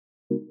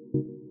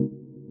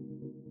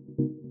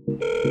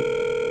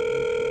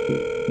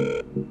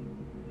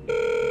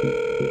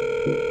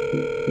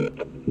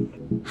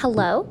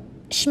Hello?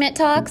 Schmidt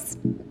Talks?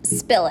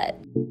 Spill it.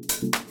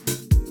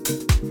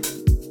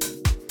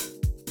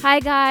 Hi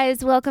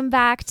guys, welcome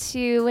back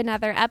to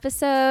another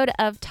episode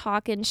of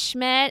Talkin'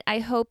 Schmidt. I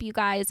hope you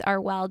guys are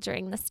well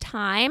during this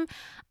time.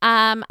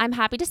 I'm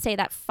happy to say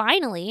that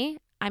finally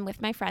I'm with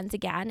my friends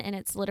again, and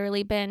it's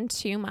literally been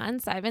 2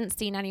 months. I haven't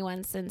seen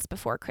anyone since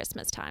before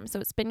Christmas time, so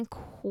it's been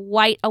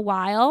quite a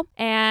while.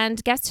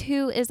 And guess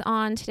who is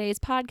on today's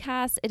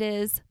podcast? It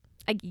is,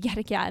 yet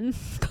again,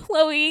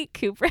 Chloe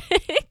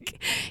Kubrick.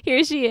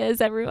 Here she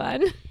is,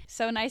 everyone.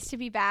 So nice to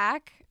be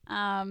back.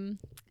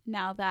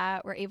 Now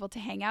that we're able to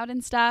hang out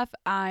and stuff,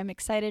 I'm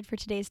excited for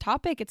today's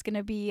topic. It's going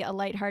to be a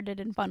lighthearted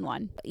and fun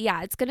one.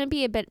 Yeah, it's going to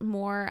be a bit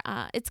more,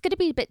 it's going to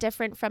be a bit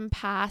different from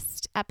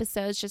past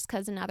episodes just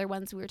because in other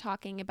ones we were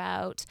talking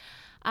about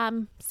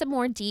some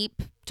more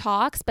deep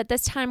talks, but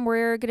this time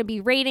we're going to be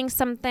rating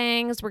some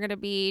things. We're going to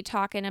be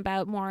talking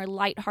about more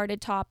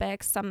lighthearted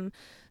topics, some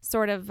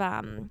sort of,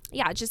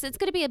 it's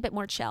going to be a bit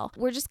more chill.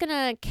 We're just going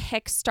to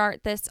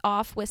kickstart this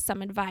off with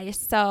some advice.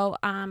 So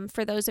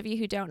for those of you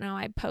who don't know,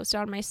 I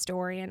posted on my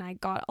story and I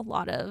got a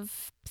lot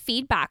of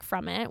feedback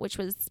from it, which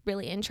was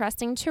really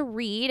interesting to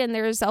read. And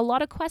there's a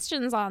lot of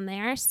questions on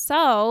there.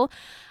 So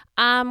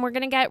we're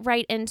going to get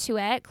right into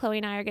it. Chloe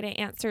and I are going to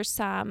answer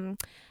some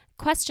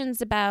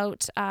questions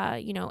about,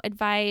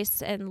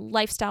 advice and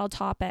lifestyle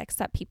topics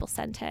that people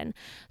sent in.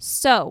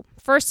 So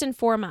first and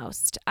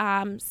foremost,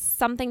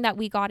 something that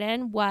we got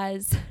in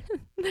was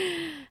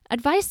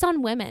advice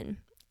on women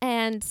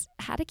and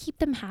how to keep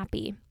them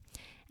happy.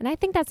 And I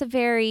think that's a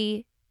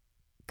very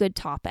good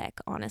topic,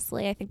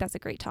 honestly. I think that's a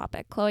great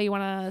topic. Chloe, you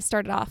want to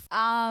start it off?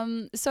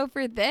 So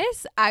for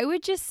this, I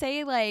would just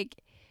say,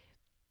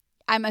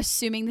 I'm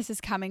assuming this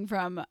is coming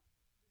from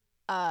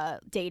a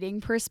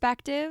dating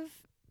perspective.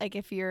 Like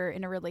if you're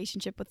in a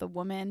relationship with a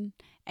woman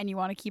and you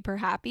want to keep her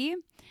happy,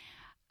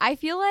 I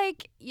feel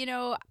like,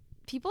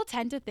 people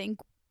tend to think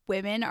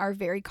women are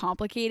very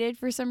complicated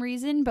for some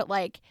reason, but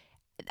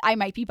I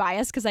might be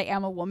biased because I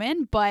am a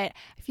woman, but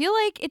I feel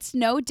like it's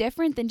no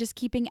different than just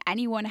keeping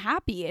anyone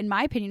happy, in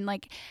my opinion.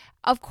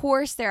 Of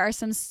course, there are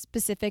some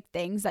specific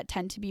things that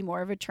tend to be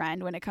more of a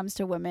trend when it comes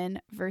to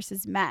women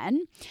versus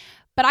men.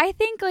 But I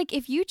think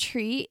if you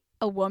treat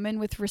a woman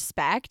with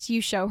respect,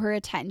 you show her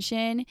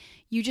attention,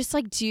 you just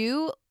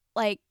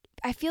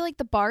I feel like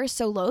the bar is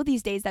so low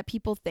these days that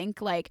people think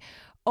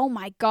oh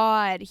my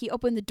God, he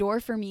opened the door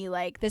for me.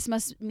 This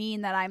must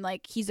mean that I'm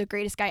he's the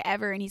greatest guy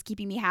ever and he's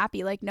keeping me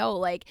happy.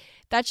 No,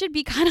 that should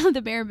be kind of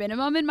the bare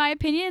minimum in my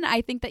opinion.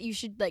 I think that you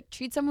should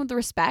treat someone with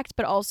respect,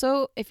 but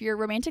also if you're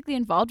romantically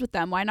involved with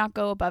them, why not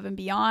go above and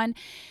beyond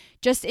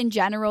just in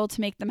general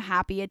to make them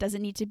happy? It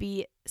doesn't need to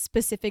be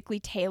specifically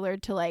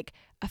tailored to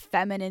a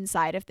feminine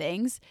side of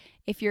things.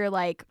 If you're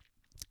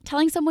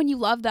telling someone you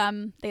love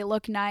them, they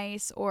look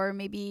nice, or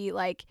maybe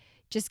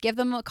just give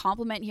them a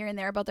compliment here and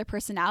there about their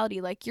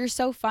personality. You're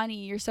so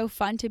funny. You're so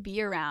fun to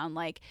be around.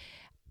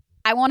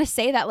 I want to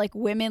say that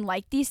women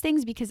like these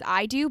things because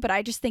I do, but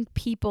I just think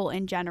people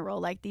in general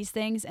like these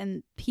things,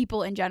 and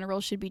people in general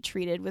should be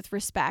treated with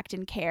respect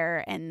and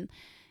care and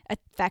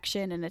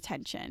affection and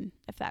attention,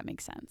 if that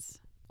makes sense.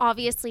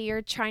 Obviously,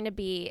 you're trying to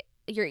be,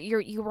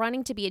 you're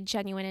wanting to be a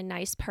genuine and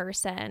nice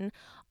person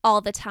all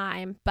the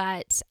time,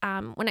 but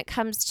when it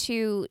comes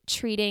to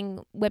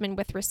treating women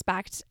with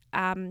respect,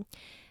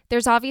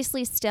 there's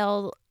obviously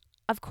still,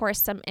 of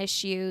course, some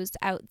issues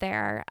out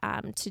there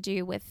to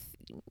do with,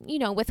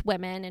 with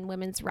women and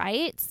women's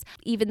rights.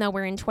 Even though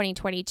we're in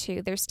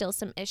 2022, there's still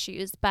some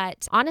issues.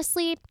 But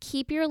honestly,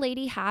 keep your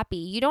lady happy.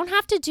 You don't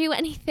have to do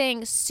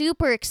anything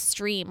super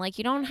extreme.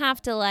 You don't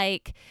have to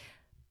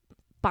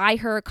buy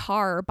her a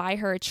car or buy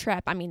her a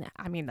trip. I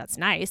mean that's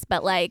nice,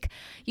 but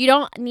you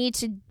don't need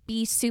to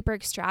be super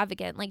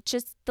extravagant.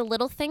 Just the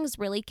little things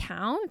really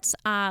count.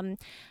 I'm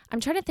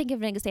trying to think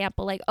of an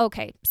example.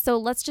 Okay, so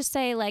let's just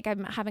say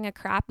I'm having a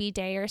crappy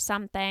day or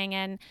something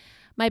and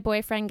my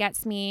boyfriend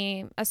gets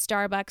me a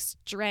Starbucks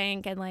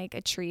drink and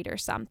a treat or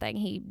something.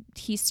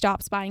 He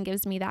stops by and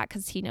gives me that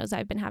because he knows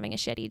I've been having a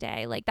shitty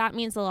day. That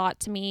means a lot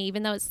to me,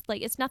 even though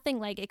it's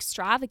nothing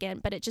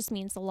extravagant, but it just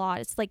means a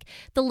lot. It's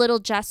the little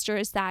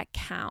gestures that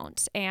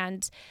count,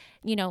 and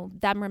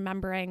them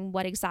remembering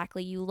what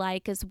exactly you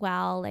like as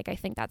well. I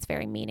think that's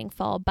very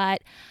meaningful.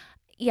 But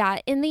yeah,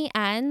 in the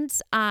end,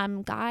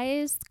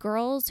 guys,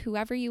 girls,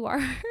 whoever you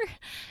are,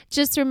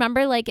 just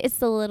remember it's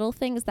the little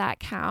things that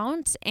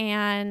count,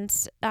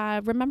 and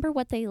remember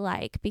what they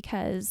like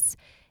because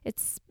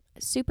it's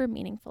super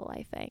meaningful,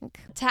 I think.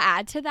 To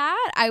add to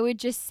that, I would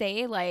just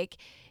say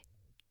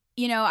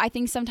I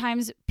think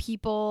sometimes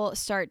people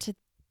start to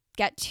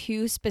get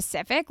too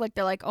specific.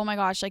 They're oh my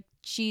gosh,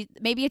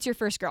 maybe it's your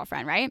first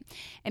girlfriend, right?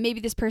 And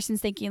maybe this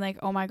person's thinking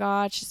oh my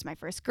gosh, she's my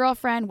first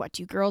girlfriend. What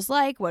do girls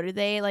like? What do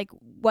they like?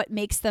 What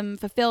makes them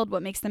fulfilled?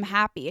 What makes them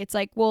happy? It's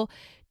well,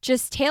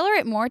 just tailor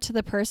it more to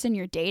the person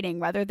you're dating,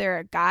 whether they're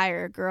a guy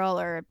or a girl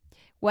or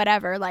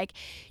whatever.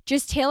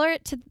 Just tailor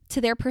it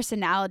to their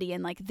personality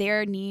and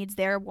their needs,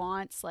 their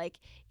wants.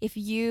 If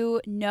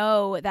you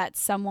know that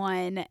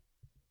someone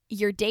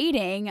you're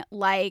dating,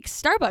 like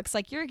Starbucks,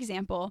 like your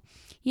example,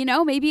 you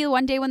know, maybe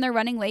one day when they're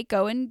running late,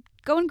 go and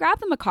grab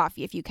them a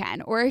coffee if you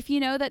can. Or if you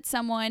know that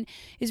someone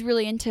is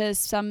really into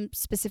some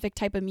specific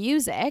type of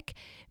music,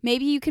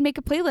 maybe you can make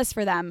a playlist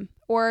for them.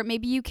 Or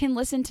maybe you can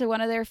listen to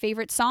one of their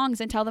favorite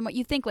songs and tell them what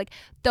you think. Like,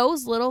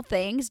 those little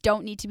things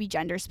don't need to be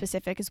gender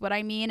specific is what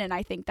I mean. And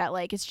I think that,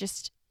 like, it's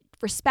just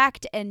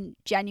respect and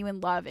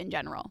genuine love in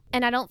general.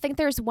 And I don't think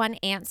there's one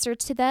answer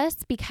to this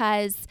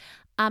because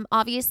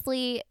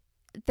obviously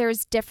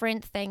there's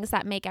different things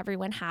that make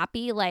everyone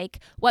happy. Like,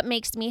 what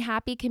makes me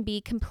happy can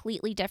be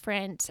completely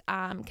different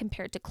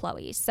compared to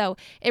Chloe. So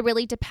it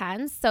really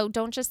depends. So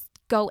don't just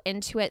go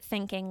into it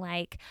thinking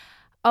like,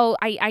 oh,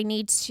 I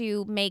need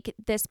to make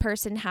this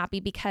person happy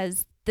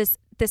because this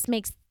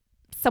makes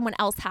someone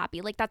else happy.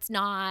 Like, that's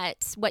not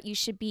what you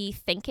should be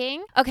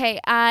thinking. Okay,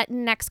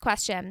 next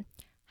question.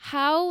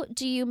 How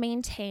do you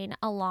maintain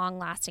a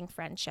long-lasting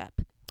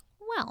friendship?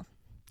 Well,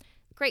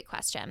 great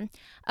question.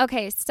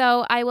 Okay,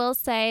 so I will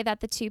say that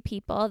the two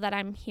people that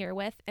I'm here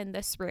with in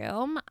this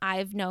room,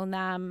 I've known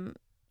them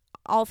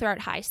all throughout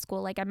high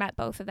school. Like, I met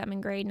both of them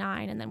in grade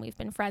 9, and then we've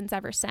been friends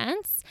ever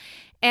since.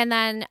 And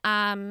then,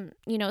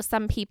 you know,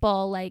 some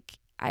people like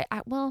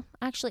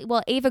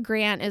Ava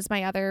Grant is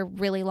my other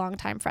really long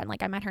time friend.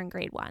 Like, I met her in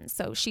grade 1,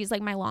 so she's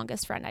like my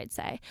longest friend, I'd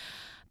say.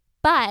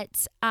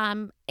 But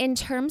in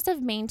terms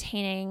of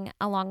maintaining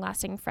a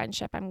long-lasting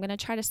friendship, I'm going to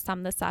try to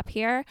sum this up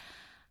here.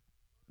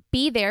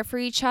 Be there for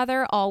each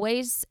other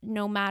always,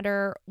 no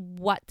matter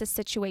what the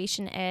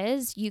situation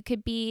is. You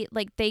could be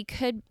like, they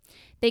could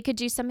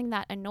do something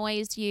that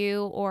annoys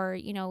you, or,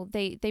 you know,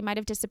 they might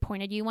have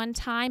disappointed you one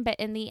time, but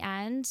in the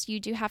end,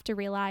 you do have to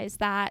realize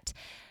that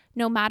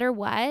no matter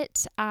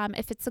what,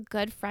 if it's a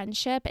good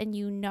friendship and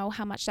you know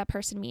how much that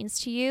person means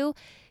to you,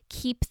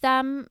 keep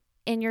them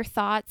in your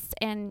thoughts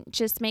and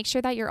just make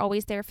sure that you're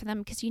always there for them,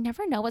 because you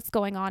never know what's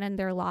going on in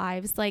their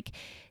lives. Like,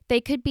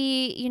 they could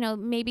be, you know,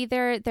 maybe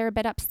they're a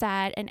bit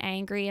upset and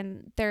angry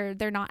and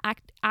they're not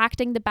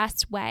acting the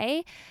best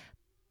way,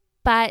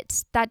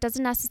 but that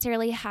doesn't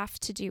necessarily have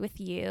to do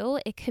with you.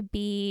 It could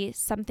be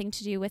something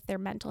to do with their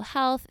mental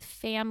health,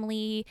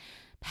 family,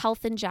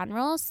 health in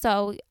general.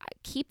 So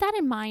keep that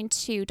in mind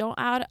too. Don't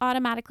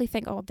automatically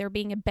think, oh, they're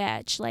being a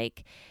bitch.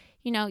 Like,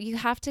 you know, you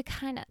have to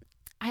kind of,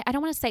 I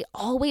don't want to say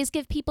always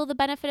give people the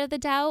benefit of the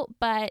doubt,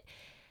 but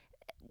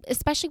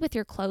especially with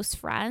your close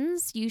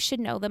friends, you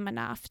should know them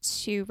enough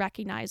to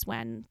recognize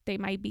when they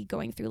might be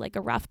going through like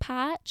a rough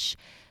patch.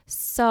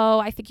 So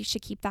I think you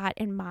should keep that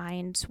in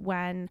mind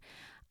when,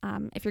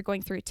 if you're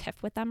going through a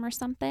tiff with them or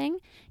something.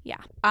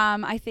 Yeah.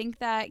 I think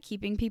that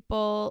keeping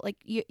people, like,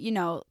 you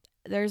know,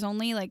 there's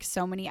only like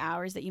so many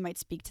hours that you might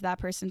speak to that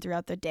person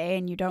throughout the day,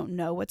 and you don't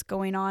know what's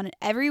going on.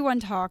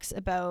 Everyone talks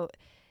about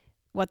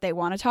what they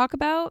want to talk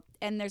about,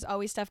 and there's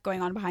always stuff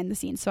going on behind the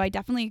scenes. So I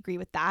definitely agree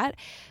with that.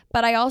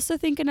 But I also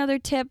think another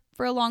tip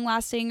for a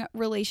long-lasting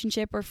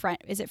relationship, or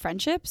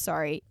friendship?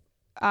 Sorry.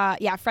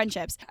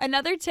 Friendships.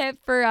 Another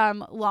tip for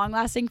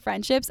long-lasting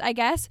friendships, I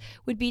guess,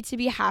 would be to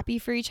be happy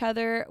for each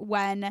other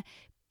when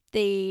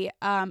the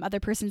other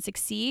person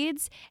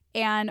succeeds,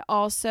 and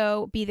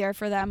also be there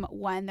for them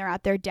when they're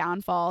at their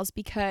downfalls,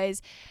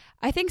 because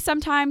I think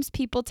sometimes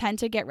people tend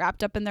to get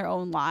wrapped up in their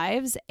own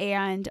lives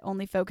and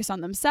only focus on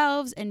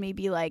themselves, and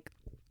maybe like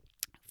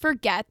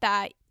forget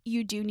that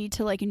you do need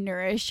to like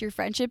nourish your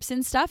friendships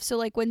and stuff. So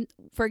like when,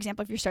 for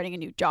example, if you're starting a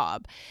new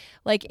job,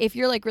 like if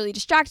you're like really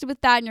distracted with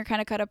that and you're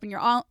kind of caught up in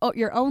your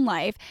own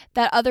life,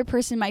 that other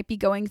person might be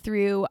going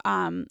through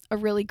a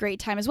really great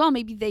time as well.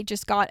 Maybe they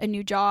just got a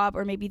new job,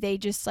 or maybe they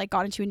just like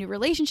got into a new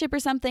relationship or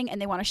something,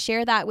 and they want to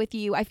share that with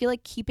you. I feel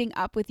like keeping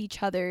up with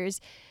each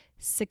other's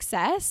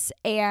success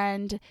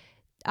and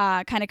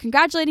kind of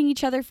congratulating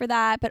each other for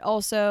that, but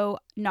also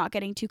not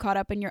getting too caught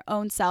up in your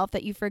own self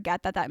that you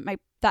forget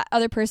that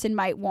other person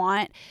might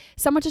want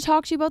someone to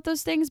talk to you about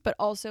those things, but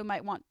also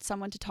might want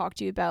someone to talk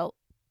to you about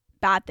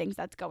bad things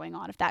that's going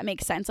on, if that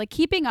makes sense. Like,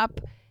 keeping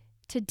up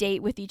to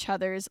date with each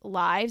other's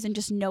lives and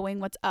just knowing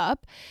what's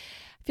up.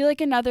 I feel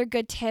like another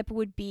good tip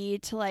would be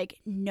to like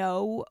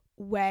know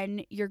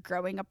when you're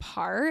growing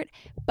apart,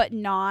 but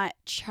not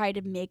try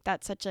to make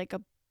that such like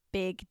a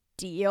big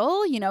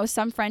deal. You know,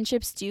 some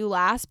friendships do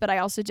last, but I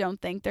also don't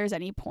think there's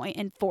any point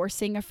in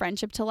forcing a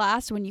friendship to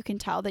last when you can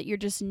tell that you're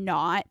just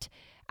not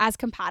as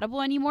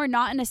compatible anymore.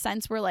 Not in a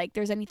sense where like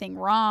there's anything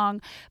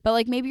wrong, but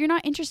like maybe you're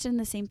not interested in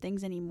the same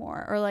things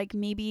anymore, or like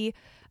maybe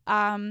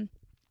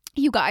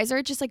you guys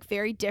are just like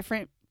very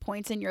different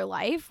points in your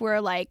life,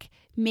 where like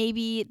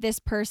maybe this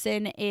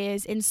person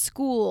is in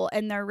school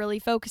and they're really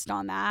focused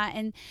on that,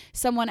 and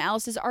someone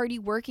else is already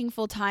working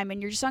full time,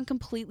 and you're just on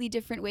completely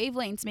different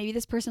wavelengths. Maybe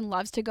this person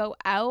loves to go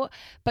out,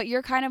 but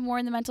you're kind of more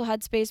in the mental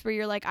headspace where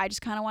you're like, I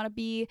just kind of want to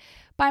be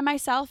by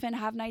myself and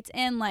have nights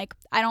in. Like,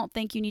 I don't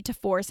think you need to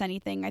force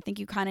anything. I think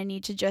you kind of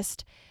need to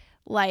just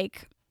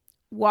like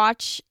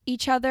watch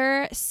each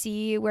other,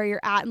 see where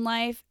you're at in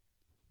life,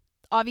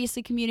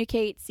 obviously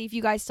communicate, see if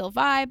you guys still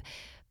vibe,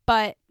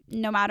 but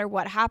no matter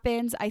what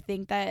happens, I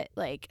think that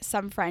like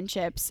some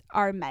friendships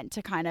are meant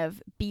to kind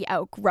of be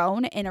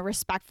outgrown in a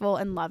respectful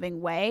and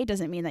loving way.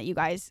 Doesn't mean that you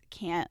guys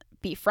can't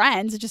be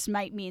friends. It just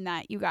might mean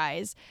that you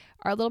guys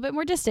are a little bit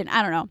more distant.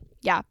 I don't know.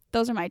 Yeah,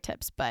 those are my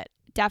tips, but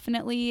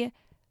definitely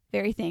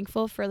very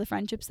thankful for the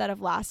friendships that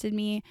have lasted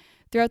me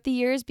throughout the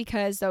years,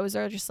 because those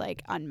are just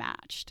like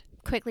unmatched.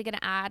 Quickly going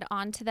to add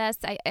on to this.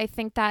 I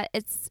think that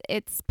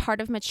it's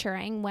part of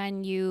maturing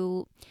when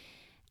you,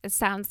 it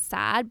sounds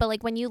sad, but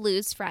like when you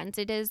lose friends,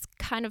 it is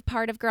kind of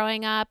part of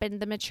growing up and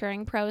the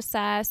maturing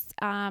process.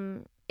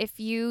 If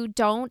you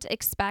don't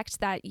expect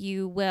that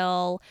you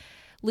will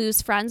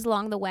lose friends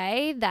along the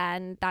way,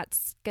 then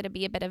that's going to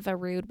be a bit of a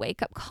rude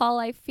wake-up call,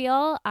 I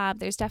feel.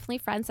 There's definitely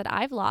friends that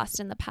I've lost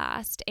in the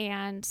past,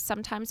 and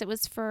sometimes it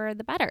was for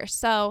the better.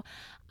 So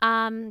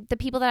the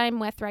people that I'm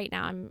with right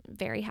now, I'm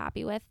very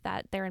happy with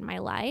that they're in my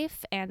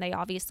life, and they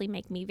obviously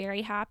make me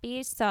very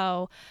happy.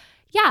 So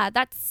yeah,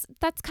 that's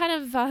kind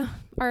of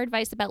our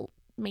advice about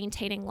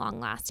maintaining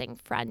long-lasting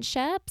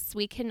friendships.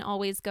 We can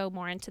always go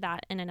more into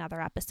that in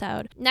another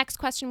episode. Next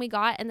question we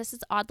got, and this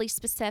is oddly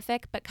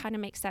specific but kind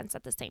of makes sense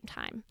at the same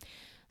time.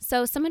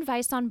 So some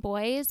advice on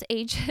boys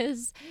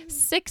ages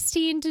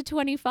 16 to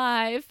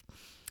 25.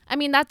 I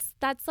mean, that's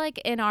like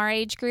in our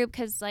age group,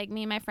 because like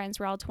me and my friends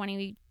were all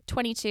 20,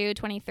 22,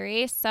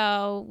 23,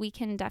 so we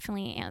can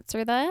definitely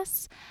answer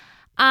this.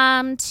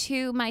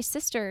 To my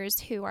sisters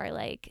who are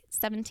like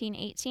 17,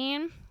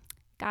 18,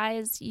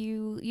 guys,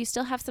 you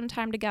still have some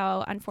time to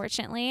go,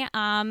 unfortunately.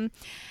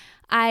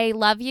 I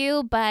love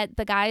you, but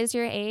the guys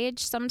your age,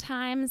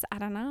 sometimes, I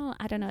don't know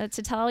what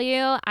to tell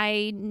you.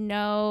 I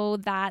know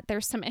that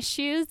there's some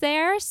issues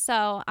there.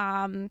 So,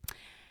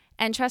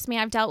 and trust me,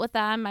 I've dealt with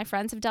them. My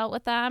friends have dealt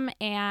with them.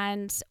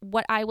 And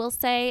what I will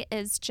say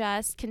is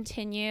just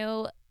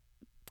continue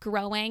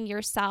growing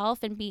yourself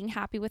and being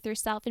happy with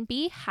yourself, and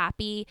be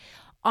happy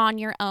on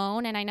your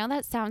own. And I know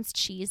that sounds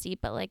cheesy,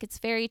 but like, it's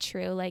very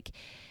true. Like,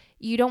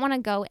 you don't want to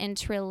go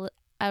into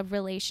a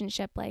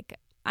relationship like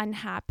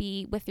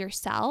unhappy with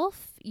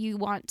yourself. You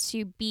want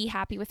to be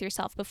happy with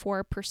yourself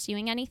before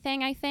pursuing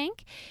anything, I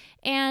think.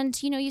 And,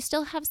 you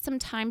still have some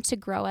time to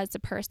grow as a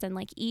person.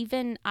 Like,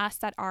 even us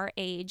at our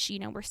age,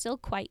 we're still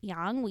quite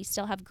young. We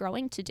still have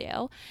growing to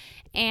do.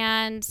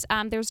 And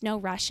there's no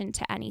rush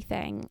into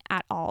anything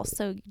at all.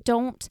 So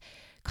don't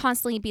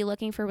constantly be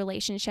looking for a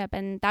relationship.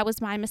 And that was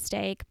my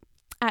mistake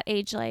at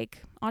age,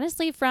 like,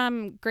 honestly,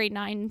 from grade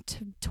 9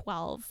 to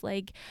 12.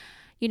 Like,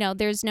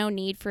 there's no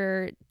need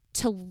to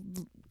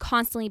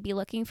constantly be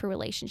looking for a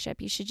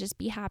relationship. You should just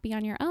be happy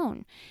on your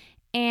own.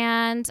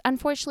 And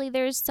unfortunately,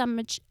 there's some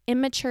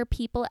immature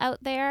people out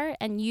there,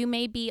 and you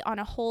may be on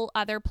a whole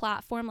other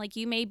platform. Like,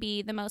 you may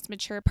be the most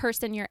mature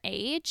person your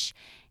age,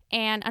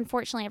 and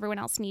unfortunately, everyone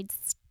else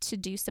needs to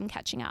do some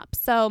catching up.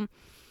 So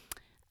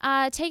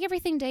take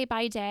everything day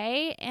by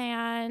day,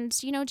 and,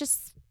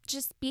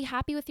 just be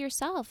happy with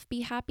yourself.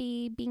 Be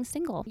happy being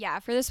single. Yeah,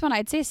 for this one,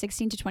 I'd say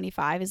 16 to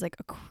 25 is like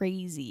a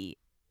crazy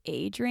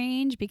age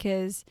range,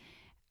 because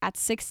at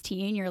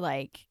 16, you're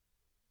like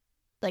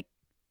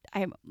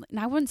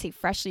I wouldn't say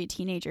freshly a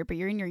teenager, but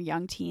you're in your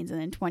young teens,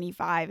 and then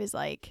 25 is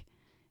like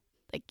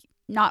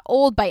not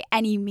old by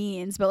any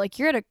means, but like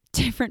you're at a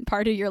different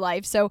part of your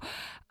life. So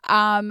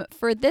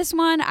for this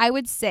one, I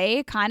would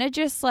say kind of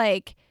just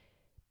like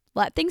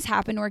let things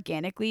happen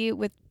organically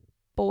with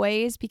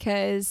boys,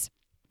 because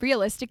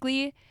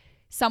realistically,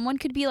 someone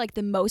could be like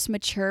the most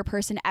mature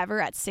person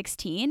ever at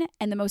 16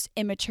 and the most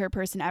immature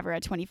person ever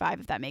at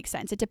 25, if that makes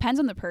sense. It depends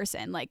on the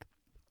person. Like,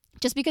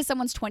 just because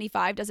someone's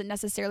 25 doesn't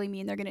necessarily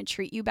mean they're going to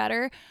treat you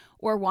better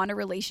or want a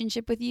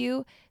relationship with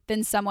you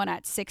than someone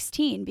at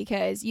 16,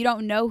 because you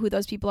don't know who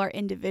those people are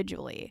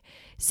individually.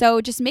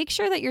 So just make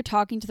sure that you're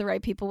talking to the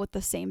right people with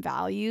the same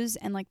values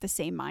and like the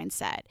same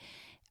mindset.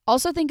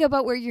 Also think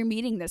about where you're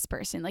meeting this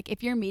person. Like,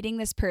 if you're meeting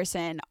this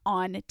person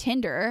on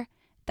Tinder,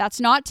 that's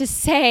not to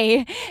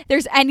say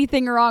there's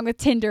anything wrong with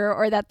Tinder,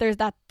 or that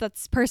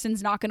that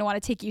person's not going to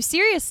want to take you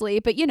seriously.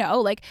 But,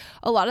 like,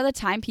 a lot of the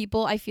time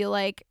people, I feel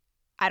like,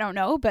 I don't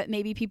know, but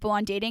maybe people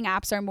on dating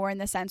apps are more in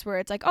the sense where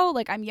it's like, oh,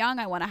 like, I'm young,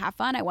 I want to have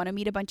fun, I want to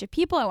meet a bunch of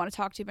people, I want to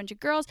talk to a bunch of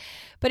girls.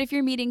 But if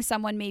you're meeting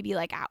someone maybe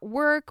like at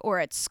work or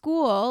at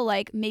school,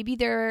 like, maybe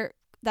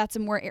that's a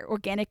more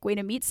organic way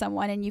to meet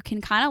someone, and you can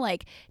kind of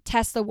like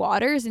test the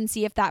waters and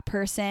see if that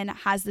person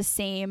has the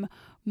same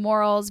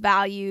morals,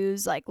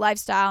 values, like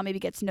lifestyle, maybe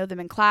get to know them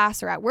in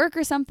class or at work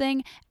or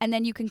something, and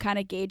then you can kind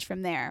of gauge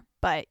from there.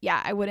 But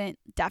yeah, I wouldn't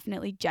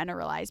definitely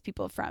generalize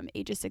people from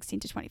ages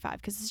 16 to 25,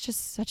 because it's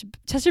just such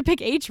a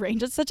big age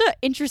range. It's such an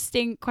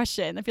interesting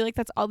question. I feel like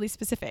that's oddly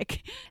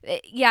specific.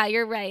 Yeah,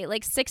 you're right.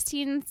 Like,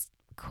 16's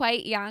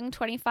quite young,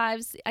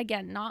 25's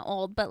again not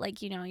old, but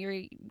like,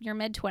 your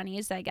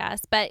mid-20s, I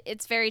guess. But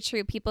it's very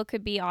true. People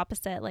could be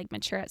opposite, like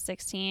mature at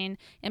 16,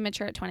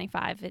 immature at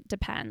 25. It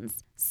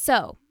depends.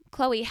 So,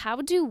 Chloe,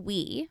 how do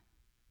we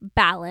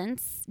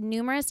balance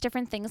numerous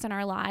different things in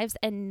our lives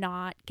and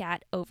not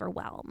get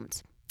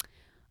overwhelmed?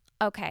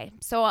 Okay,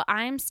 so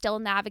I'm still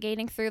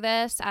navigating through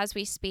this as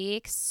we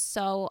speak,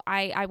 so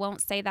I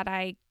won't say that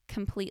I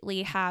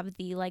completely have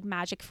the like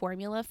magic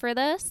formula for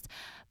this.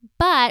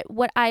 But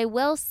what I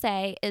will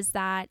say is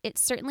that it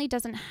certainly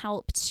doesn't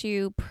help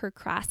to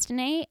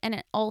procrastinate, and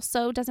it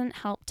also doesn't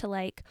help to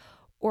like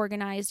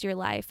organize your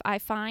life. I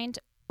find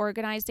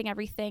organizing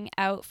everything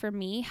out for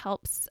me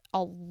helps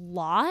a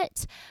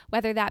lot,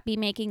 whether that be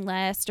making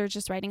lists or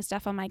just writing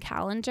stuff on my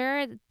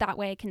calendar. That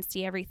way I can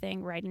see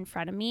everything right in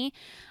front of me,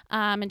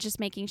 and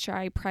just making sure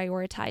I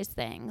prioritize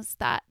things.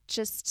 That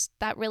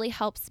really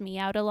helps me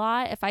out a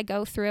lot. If I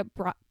go through it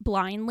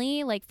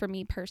blindly, like for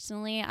me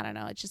personally, I don't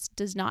know, it just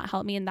does not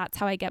help me, and that's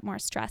how I get more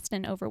stressed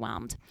and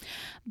overwhelmed.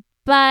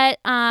 But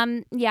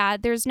yeah,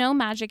 there's no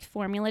magic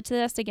formula to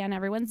this. Again,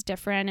 everyone's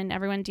different and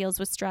everyone deals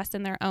with stress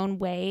in their own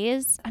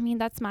ways. I mean,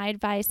 that's my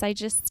advice. I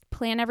just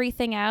plan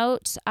everything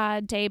out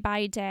day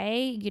by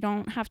day. You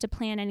don't have to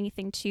plan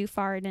anything too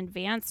far in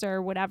advance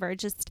or whatever.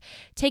 Just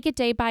take it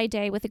day by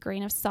day with a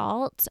grain of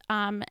salt,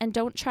 and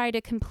don't try to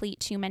complete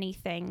too many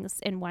things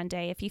in one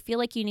day. If you feel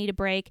like you need a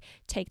break,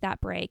 take that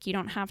break. You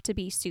don't have to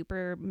be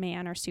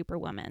Superman or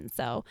Superwoman.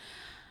 So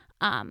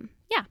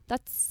yeah,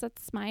 that's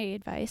my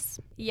advice.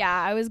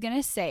 Yeah, I was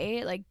gonna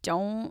say, like,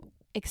 don't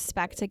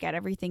expect to get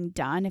everything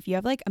done. If you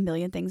have like a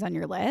million things on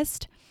your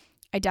list,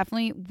 I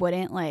definitely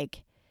wouldn't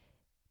like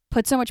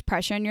put so much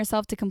pressure on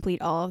yourself to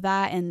complete all of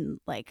that in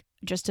like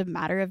just a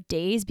matter of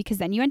days, because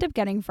then you end up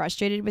getting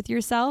frustrated with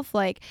yourself.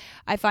 Like,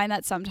 I find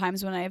that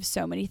sometimes when I have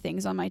so many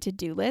things on my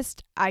to-do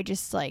list, I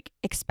just like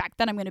expect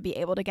that I'm going to be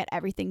able to get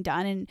everything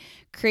done and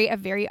create a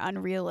very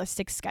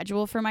unrealistic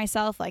schedule for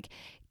myself. Like,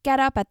 get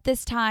up at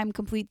this time,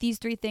 complete these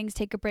 3 things,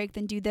 take a break,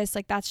 then do this.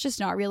 Like, that's just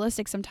not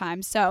realistic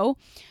sometimes. So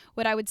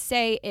what I would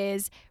say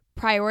is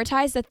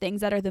prioritize the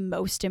things that are the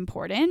most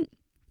important.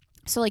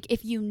 So like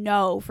if you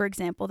know, for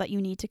example, that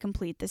you need to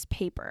complete this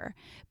paper,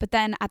 but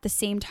then at the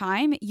same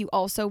time, you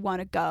also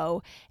want to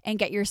go and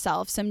get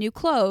yourself some new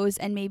clothes,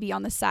 and maybe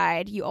on the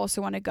side, you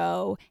also want to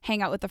go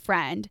hang out with a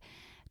friend.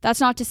 That's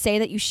not to say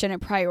that you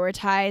shouldn't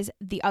prioritize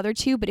the other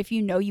 2, but if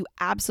you know you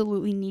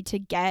absolutely need to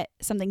get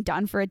something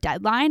done for a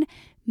deadline,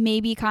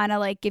 maybe kind of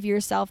like give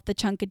yourself the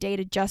chunk of day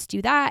to just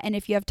do that. And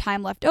if you have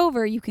time left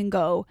over, you can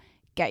go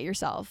get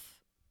yourself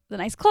the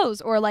nice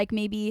clothes. Or like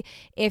maybe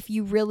if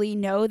you really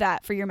know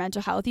that for your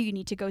mental health, you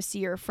need to go see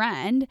your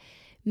friend,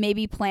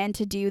 maybe plan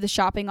to do the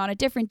shopping on a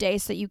different day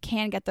so that you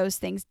can get those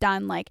things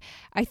done. Like,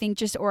 I think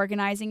just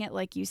organizing it,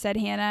 like you said,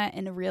 Hannah,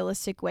 in a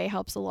realistic way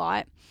helps a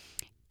lot.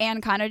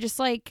 And kind of just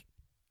like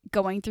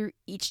going through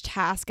each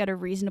task at a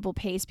reasonable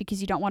pace,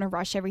 because you don't want to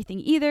rush everything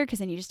either, because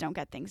then you just don't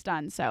get things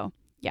done. So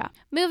yeah.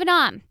 Moving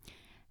on.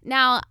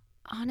 Now,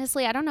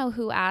 honestly, I don't know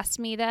who asked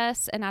me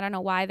this, and I don't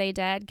know why they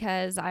did,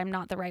 because I'm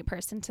not the right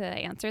person to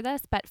answer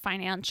this, but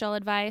financial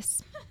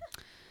advice.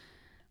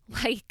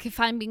 Like, if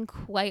I'm being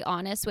quite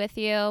honest with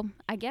you,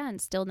 again,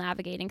 still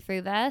navigating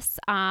through this.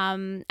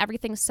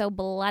 Everything's so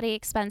bloody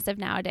expensive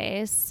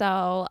nowadays.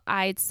 So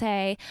I'd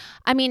say,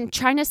 I mean,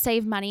 trying to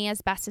save money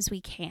as best as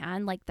we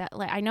can. Like that,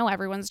 like I know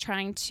everyone's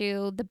trying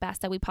to the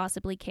best that we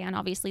possibly can.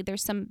 Obviously,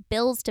 there's some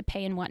bills to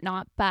pay and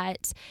whatnot,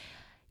 but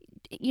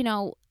you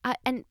know,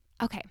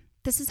 okay,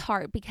 this is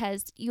hard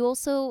because you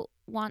also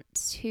want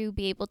to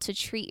be able to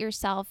treat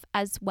yourself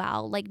as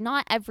well. Like,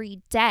 not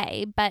every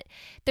day, but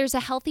there's a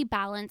healthy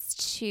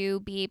balance to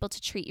be able to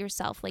treat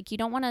yourself. Like, you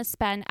don't want to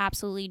spend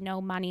absolutely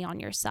no money on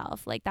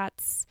yourself. Like,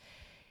 that's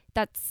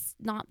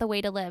not the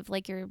way to live.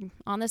 Like, you're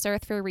on this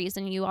earth for a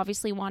reason. You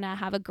obviously want to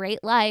have a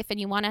great life and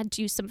you want to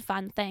do some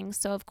fun things.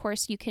 So of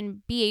course you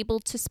can be able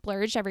to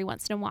splurge every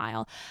once in a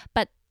while,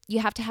 but you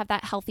have to have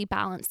that healthy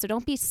balance. So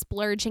don't be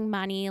splurging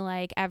money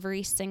like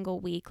every single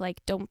week.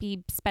 Like, don't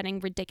be spending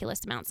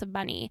ridiculous amounts of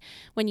money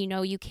when you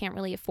know you can't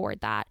really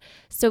afford that.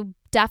 So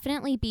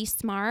definitely be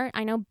smart.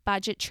 I know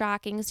budget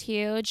tracking is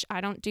huge.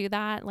 I don't do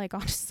that. Like,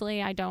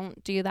 honestly, I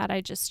don't do that.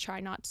 I just try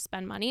not to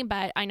spend money,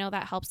 but I know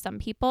that helps some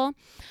people.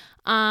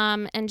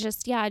 And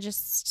just I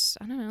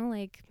don't know,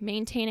 like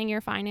maintaining your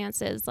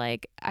finances.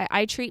 Like,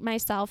 I treat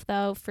myself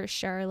though, for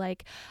sure.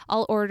 Like,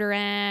 I'll order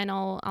in,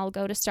 I'll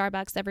go to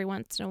Starbucks every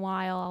once in a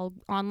while. I'll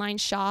online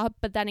shop,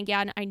 but then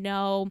again, I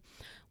know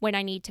when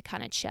I need to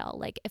kind of chill.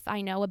 Like, if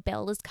I know a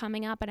bill is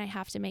coming up and I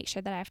have to make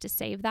sure that I have to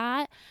save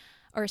that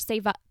or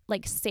save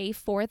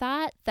for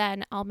that,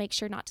 then I'll make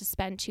sure not to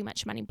spend too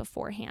much money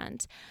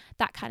beforehand,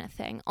 that kind of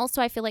thing.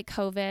 Also, I feel like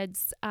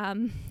COVID's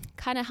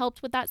kind of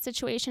helped with that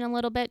situation a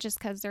little bit, just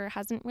because there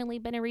hasn't really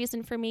been a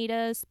reason for me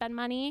to spend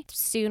money.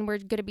 Soon we're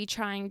going to be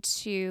trying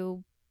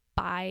to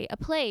buy a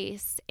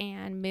place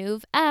and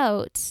move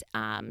out.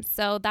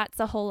 So that's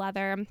a whole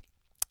other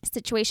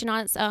situation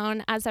on its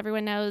own. As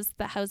everyone knows,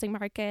 the housing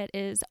market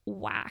is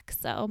whack.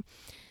 So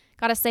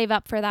got to save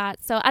up for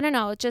that. So I don't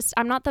know, just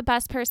I'm not the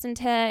best person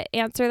to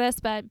answer this,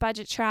 but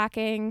budget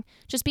tracking,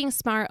 just being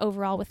smart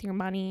overall with your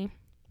money,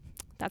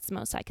 that's the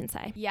most I can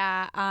say.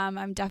 Yeah,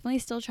 I'm definitely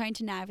still trying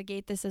to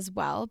navigate this as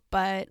well.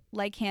 But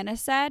like Hannah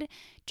said,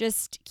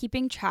 just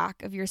keeping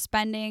track of your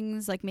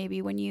spendings, like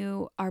maybe when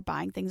you are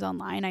buying things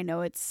online, I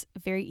know it's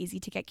very easy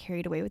to get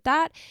carried away with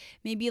that.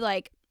 Maybe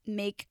like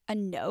make a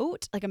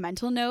note, like a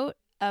mental note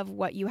of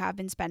what you have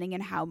been spending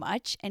and how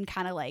much, and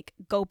kind of like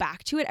go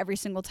back to it every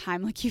single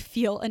time like you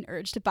feel an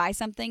urge to buy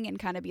something, and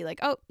kind of be like,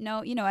 oh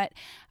no, you know what,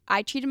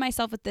 I treated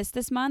myself with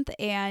this month,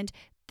 and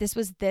this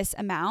was this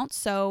amount,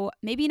 so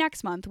maybe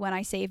next month when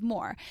I save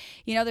more.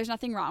 You know, there's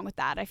nothing wrong with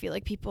that. I feel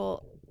like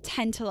people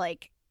tend to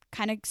like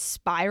kind of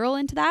spiral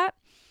into that.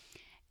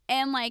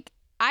 And like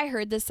I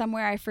heard this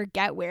somewhere, I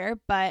forget where,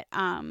 but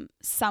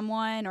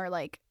someone, or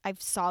like I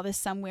saw this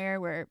somewhere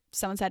where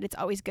someone said it's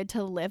always good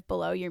to live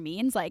below your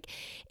means. Like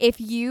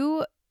if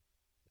you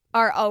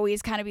are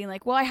always kind of being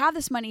like, well, I have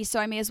this money,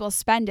 so I may as well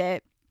spend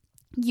it,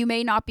 you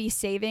may not be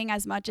saving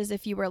as much as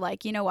if you were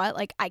like, you know what,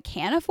 like I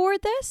can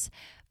afford this,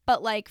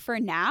 but like for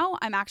now,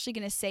 I'm actually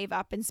going to save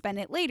up and spend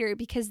it later,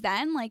 because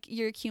then like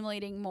you're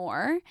accumulating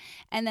more.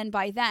 And then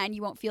by then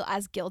you won't feel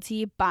as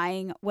guilty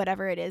buying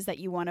whatever it is that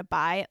you want to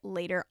buy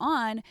later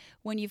on,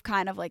 when you've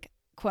kind of like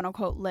quote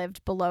unquote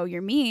lived below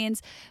your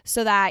means,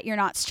 so that you're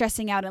not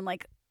stressing out and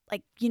like,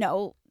 you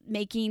know,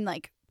 making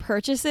like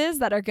purchases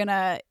that are going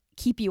to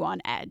keep you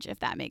on edge, if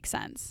that makes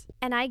sense.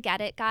 And I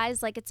get it,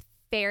 guys. Like it's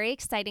very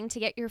exciting to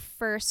get your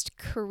first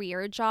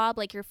career job,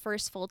 like your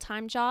first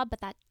full-time job,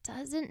 but that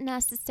doesn't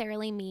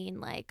necessarily mean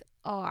like,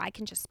 oh, I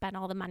can just spend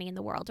all the money in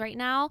the world right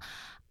now.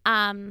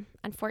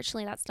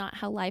 Unfortunately, that's not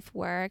how life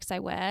works. I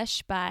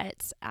wish,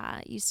 but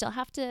you still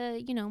have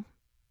to, you know,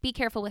 be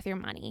careful with your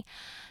money.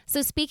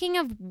 So speaking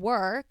of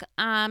work,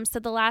 so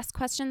the last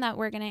question that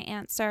we're going to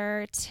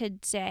answer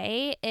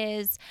today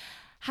is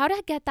how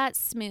to get that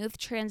smooth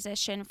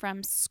transition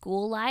from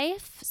school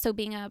life, so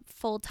being a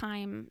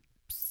full-time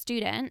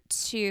student,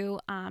 to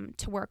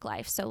work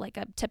life, so like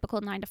a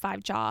typical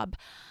 9-to-5 job.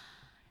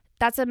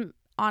 That's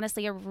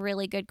honestly a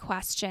really good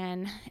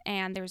question,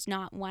 and there's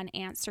not one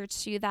answer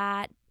to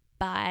that,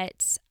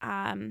 but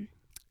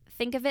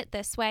think of it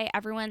this way: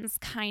 everyone's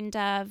kind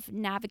of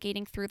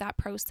navigating through that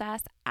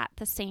process at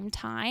the same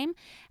time.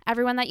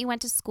 Everyone that you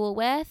went to school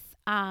with,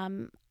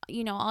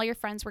 you know, all your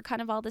friends were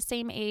kind of all the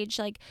same age.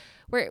 Like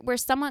we're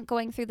somewhat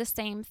going through the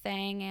same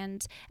thing,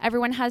 and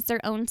everyone has their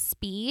own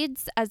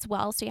speeds as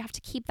well. So you have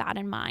to keep that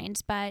in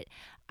mind, but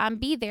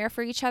be there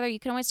for each other. You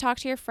can always talk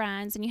to your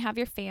friends, and you have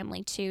your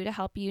family too to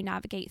help you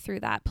navigate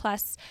through that.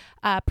 Plus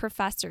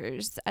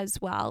professors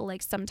as well.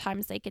 Like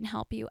sometimes they can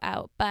help you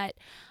out, but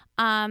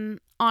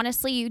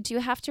honestly, you do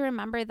have to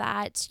remember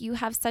that you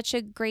have such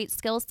a great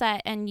skill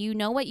set, and you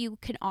know what you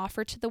can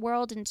offer to the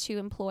world and to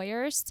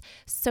employers.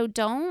 So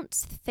don't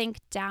think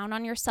down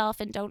on yourself,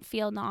 and don't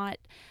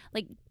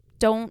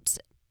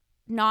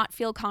not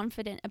feel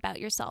confident about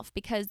yourself,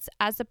 because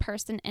as a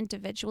person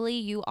individually,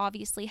 you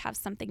obviously have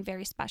something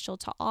very special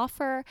to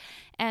offer,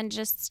 and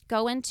just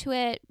go into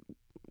it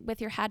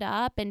with your head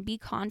up and be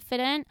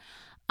confident.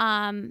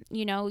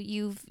 You know,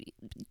 you've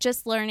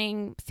just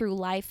learning through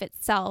life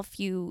itself,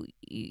 you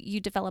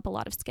develop a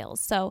lot of skills.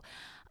 So,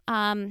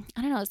 I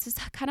don't know, this is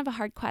kind of a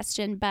hard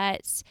question,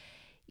 but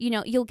you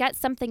know, you'll get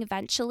something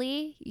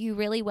eventually. You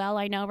really will.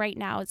 I know right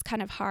now it's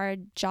kind of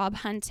hard job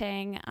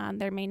hunting.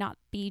 There may not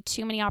be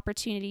too many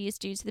opportunities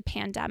due to the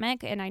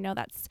pandemic. And I know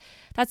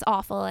that's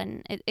awful,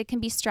 and it can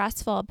be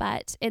stressful,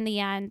 but in the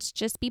end,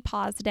 just be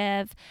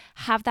positive,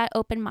 have that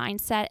open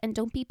mindset, and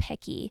don't be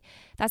picky.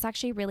 That's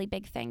actually a really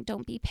big thing.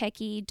 Don't be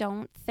picky.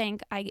 Don't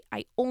think I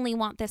only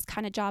want this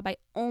kind of job. I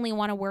only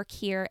want to work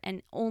here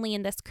and only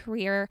in this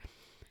career.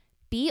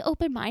 Be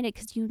open-minded,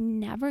 because you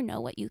never know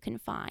what you can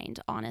find,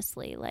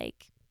 honestly.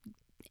 Like,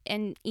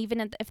 and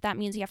even if that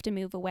means you have to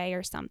move away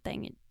or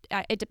something,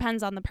 it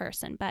depends on the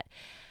person. But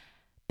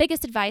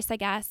biggest advice, I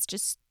guess,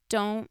 just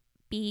don't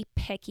be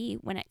picky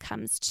when it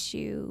comes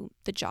to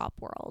the job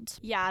world.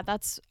 Yeah,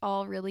 that's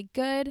all really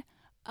good.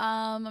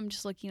 I'm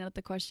just looking at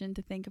the question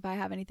to think if I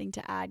have anything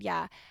to add.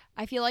 Yeah,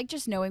 I feel like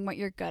just knowing what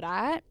you're good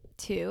at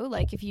too.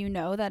 Like if you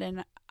know that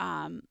in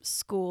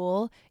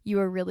school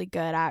you are really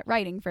good at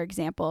writing, for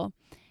example,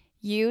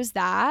 use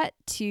that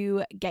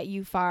to get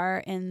you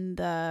far in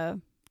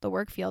the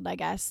work field, I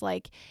guess.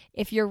 Like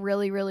if you're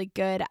really, really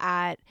good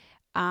at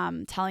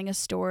telling a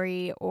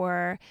story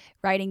or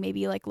writing,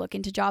 maybe like look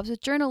into jobs with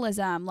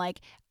journalism.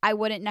 Like I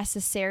wouldn't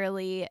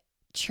necessarily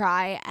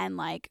try and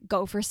like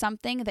go for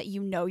something that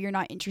you know you're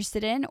not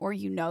interested in, or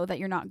you know that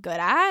you're not good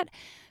at.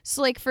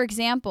 So like, for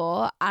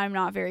example, I'm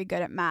not very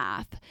good at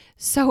math,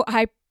 so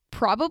I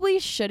probably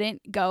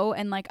shouldn't go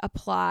and like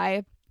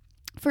apply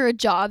for a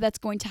job that's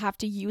going to have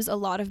to use a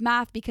lot of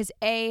math, because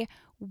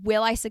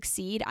will I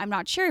succeed? I'm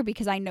not sure,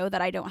 because I know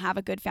that I don't have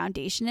a good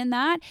foundation in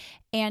that.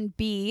 And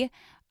B,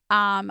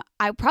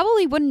 I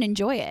probably wouldn't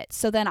enjoy it.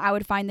 So then I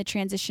would find the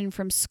transition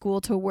from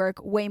school to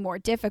work way more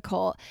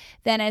difficult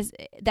than as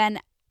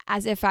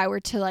if I were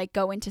to like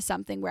go into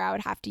something where I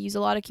would have to use a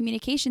lot of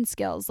communication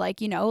skills. Like,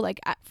 you know, like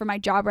for my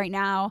job right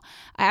now,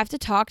 I have to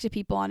talk to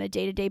people on a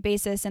day-to-day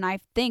basis, and I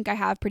think I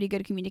have pretty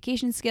good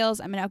communication skills.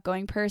 I'm an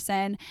outgoing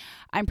person.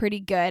 I'm pretty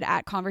good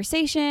at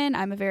conversation.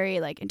 I'm a very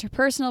like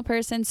interpersonal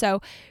person.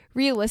 So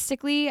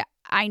realistically,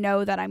 I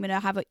know that I'm going to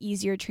have an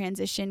easier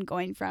transition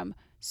going from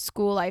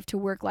school life to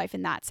work life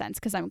in that sense,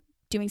 because I'm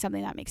doing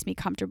something that makes me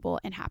comfortable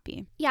and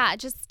happy. Yeah,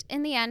 just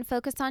in the end,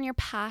 focus on your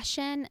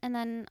passion, and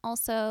then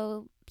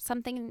also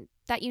something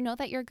that you know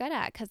that you're good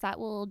at, because that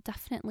will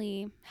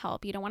definitely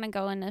help. You don't want to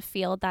go in a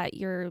field that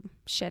you're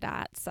shit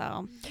at.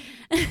 So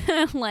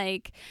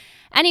like,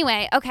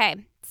 anyway, okay.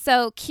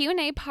 So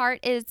Q&A part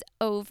is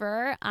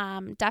over.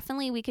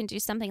 Definitely we can do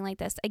something like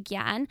this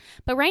again.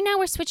 But right now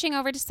we're switching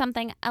over to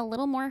something a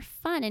little more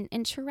fun and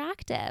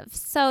interactive.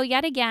 So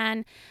yet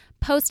again,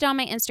 post on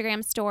my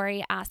Instagram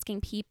story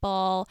asking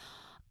people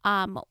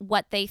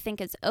what they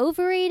think is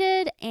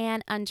overrated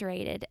and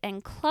underrated.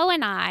 And Chloe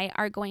and I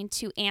are going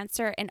to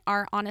answer in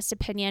our honest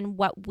opinion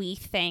what we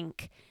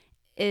think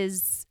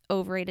is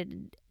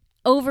overrated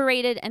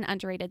and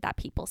underrated that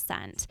people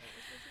send.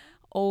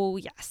 Oh,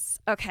 yes.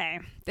 Okay.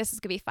 This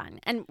is going to be fun.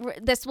 And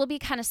this will be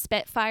kind of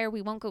spitfire.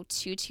 We won't go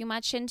too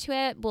much into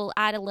it. We'll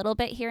add a little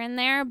bit here and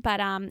there.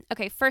 But,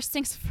 okay, first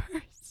things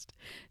first.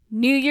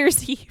 New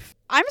Year's Eve.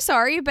 I'm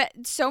sorry, but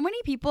so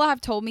many people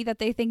have told me that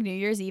they think New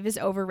Year's Eve is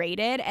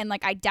overrated. And,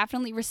 like, I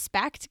definitely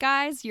respect,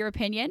 guys, your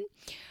opinion.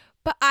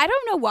 But I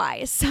don't know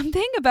why.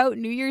 Something about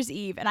New Year's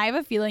Eve, and I have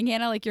a feeling,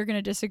 Hannah, like, you're going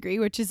to disagree,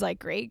 which is, like,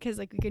 great because,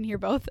 like, we can hear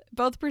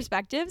both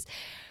perspectives.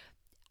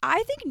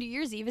 I think New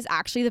Year's Eve is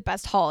actually the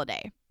best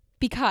holiday.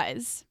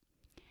 Because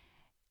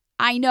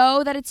I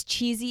know that it's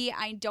cheesy.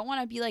 I don't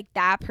want to be like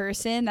that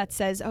person that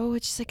says, oh,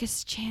 it's just like a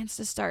chance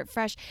to start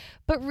fresh.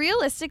 But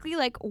realistically,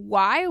 like,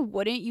 why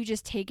wouldn't you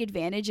just take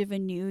advantage of a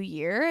new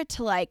year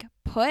to like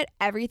put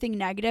everything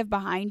negative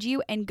behind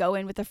you and go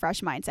in with a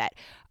fresh mindset?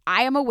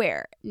 I am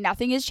aware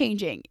nothing is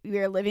changing. We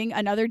are living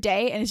another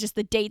day and it's just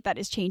the date that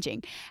is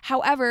changing.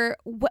 However,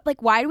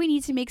 why do we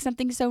need to make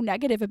something so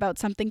negative about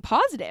something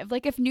positive?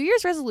 Like, if New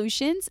Year's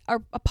resolutions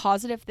are a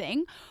positive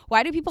thing,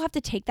 why do people have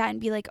to take that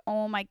and be like,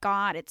 oh my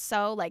God, it's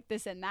so like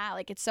this and that,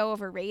 like it's so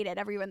overrated.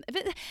 Everyone,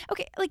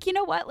 okay, like, you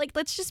know what? Like,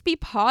 let's just be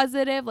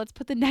positive. Let's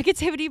put the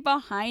negativity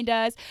behind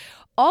us.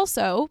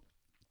 Also,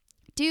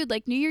 dude,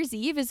 like, New Year's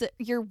Eve is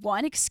your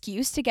one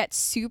excuse to get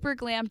super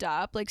glammed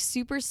up, like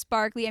super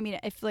sparkly. I mean,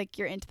 if like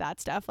you're into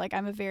that stuff, like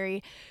I'm a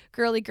very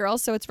girly girl,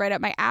 so it's right up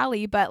my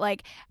alley. But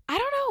like, I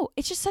don't know,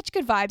 it's just such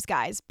good vibes,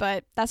 guys.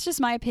 But that's just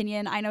my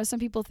opinion. I know some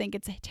people think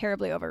it's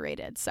terribly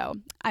overrated, so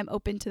I'm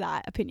open to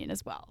that opinion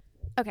as well.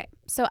 Okay,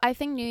 so I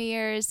think New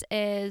Year's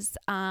is,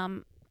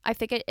 I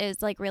think it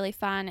is like really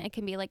fun. It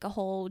can be like a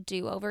whole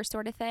do-over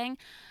sort of thing.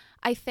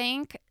 I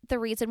think the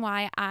reason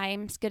why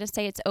I'm going to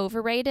say it's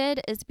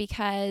overrated is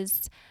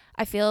because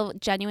I feel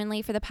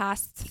genuinely for the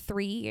past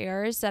 3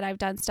 years that I've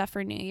done stuff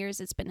for New Year's,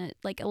 it's been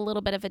a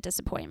little bit of a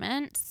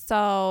disappointment.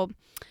 So,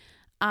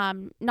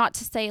 not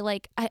to say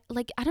I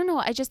don't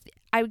know.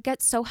 I would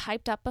get so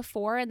hyped up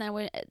before, and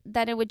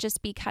then it would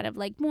just be kind of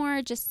like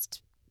more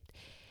just,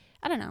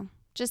 I don't know,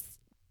 just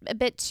a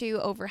bit too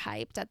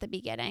overhyped at the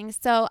beginning.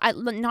 So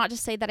not to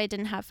say that I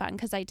didn't have fun,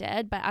 because I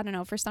did, but I don't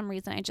know, for some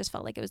reason I just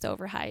felt like it was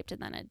overhyped,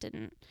 and then it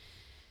didn't,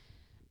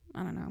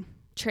 I don't know,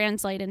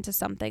 translate into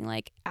something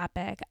like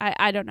epic.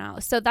 I don't know.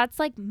 So that's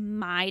like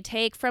my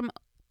take from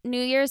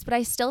New Year's, but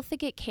I still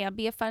think it can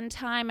be a fun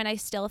time, and I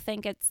still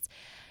think it's,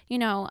 you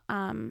know,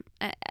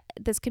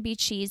 this could be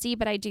cheesy,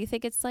 but I do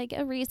think it's like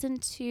a reason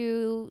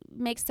to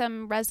make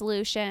some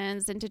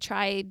resolutions and to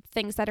try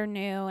things that are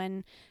new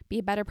and be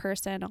a better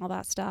person, all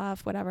that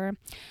stuff, whatever.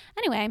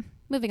 Anyway,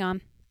 moving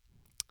on.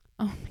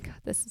 Oh my God,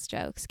 this is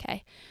jokes.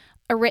 Okay.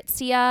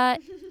 Aritzia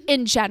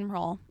in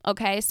general.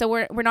 Okay. So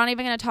we're not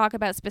even going to talk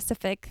about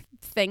specific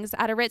things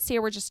at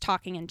Aritzia. We're just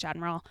talking in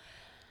general.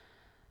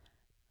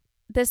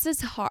 This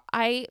is hard.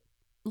 I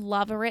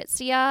love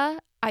Aritzia.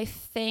 I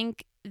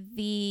think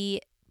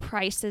the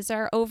prices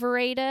are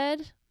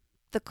overrated.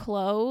 The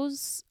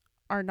clothes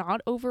are not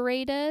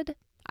overrated.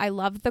 I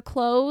love the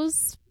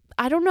clothes.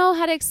 I don't know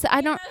how to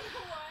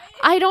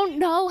I don't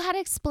know how to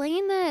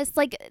explain this.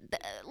 Like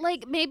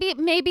maybe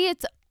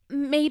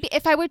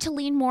if I were to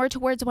lean more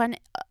towards one,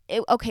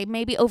 okay,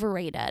 maybe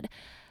overrated.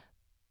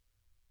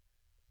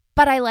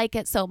 But I like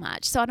it so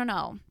much. So I don't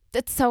know.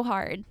 It's so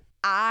hard.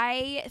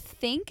 I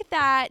think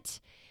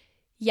that,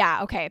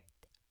 yeah, okay.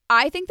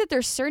 I think that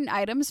there's certain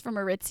items from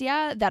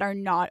Aritzia that are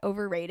not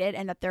overrated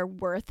and that they're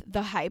worth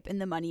the hype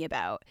and the money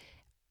about.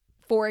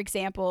 For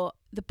example,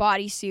 the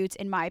bodysuits,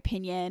 in my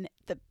opinion,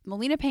 the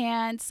Melina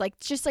pants, like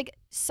just like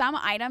some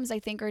items I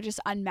think are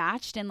just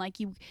unmatched, and like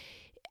you,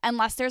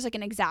 unless there's like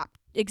an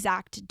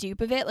exact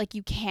dupe of it, like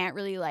you can't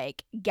really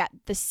like get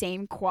the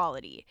same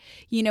quality.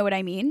 You know what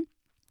I mean?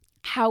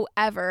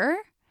 However,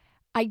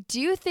 I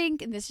do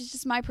think, and this is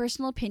just my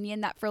personal opinion,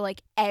 that for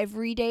like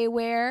everyday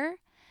wear,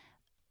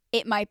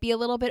 it might be a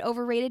little bit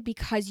overrated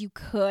because you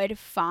could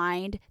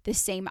find the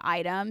same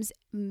items,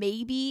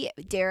 maybe,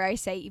 dare I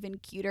say, even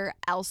cuter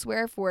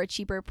elsewhere for a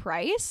cheaper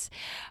price.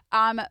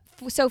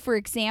 So for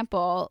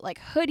example, like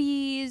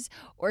hoodies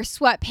or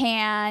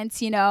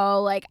sweatpants, you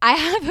know, like I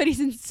have hoodies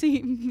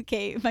and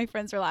okay, my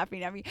friends are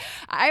laughing at me.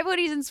 I have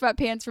hoodies and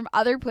sweatpants from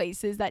other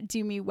places that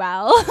do me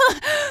well,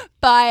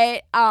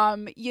 but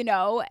you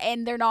know,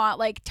 and they're not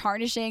like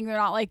tarnishing. They're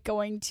not like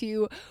going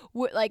to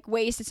like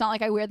waste. It's not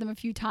like I wear them a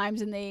few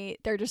times and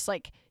they're just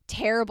like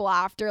terrible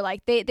after.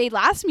 Like they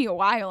last me a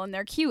while and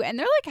they're cute and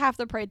they're like half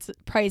the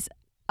price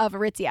of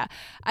Aritzia.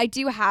 I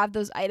do have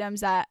those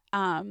items that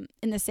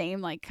in the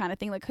same like kind of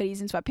thing, like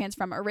hoodies and sweatpants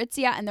from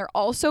Aritzia, and they're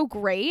also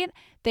great.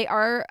 They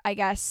are, I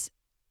guess,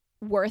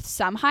 worth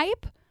some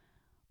hype,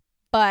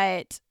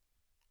 but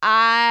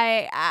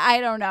I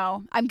don't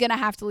know. I'm gonna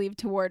have to leave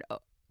toward.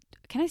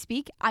 Can I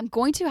speak? I'm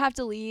going to have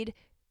to lead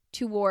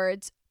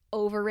towards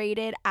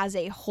overrated as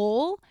a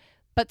whole,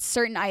 but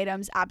certain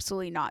items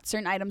absolutely not.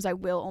 Certain items I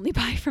will only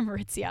buy from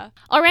Aritzia.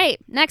 All right,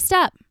 next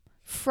up,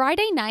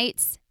 Friday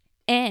nights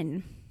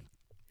in.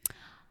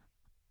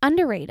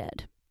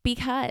 Underrated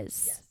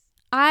because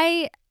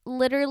I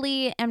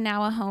literally am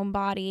now a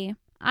homebody.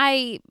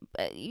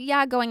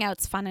 Going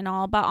out's fun and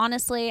all, but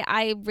honestly,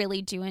 I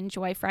really do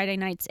enjoy Friday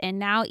nights in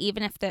now.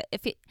 Even if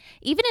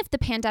the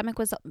pandemic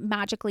was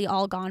magically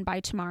all gone by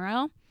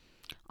tomorrow,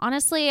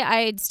 honestly,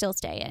 I'd still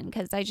stay in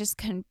because I just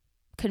couldn't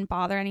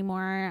bother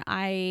anymore.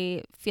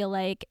 I feel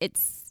like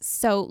it's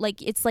so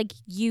like it's like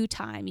you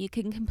time. You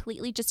can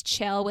completely just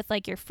chill with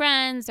like your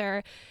friends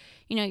or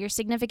your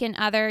significant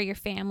other, your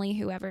family,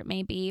 whoever it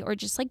may be, or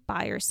just like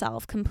by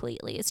yourself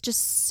completely. It's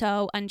just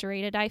so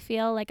underrated. I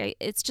feel like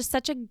it's just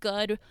such a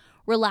good,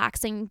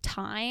 relaxing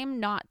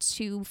time not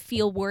to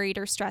feel worried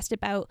or stressed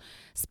about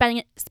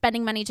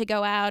spending money to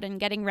go out and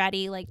getting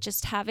ready. Like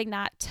just having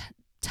that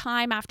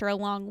time after a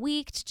long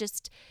week to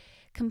just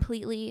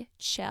completely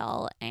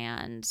chill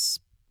and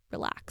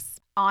relax.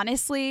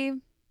 Honestly,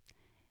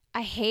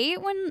 I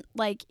hate when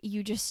like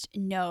you just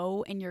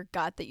know in your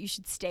gut that you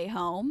should stay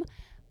home,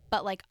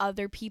 but like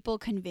other people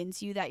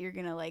convince you that you're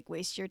gonna like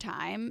waste your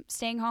time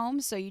staying home,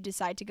 so you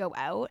decide to go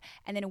out,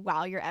 and then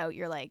while you're out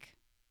you're like,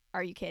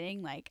 are you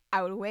kidding? Like,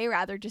 I would way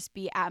rather just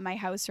be at my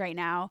house right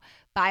now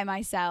by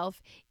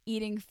myself,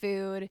 eating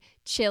food,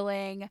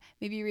 chilling,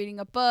 maybe reading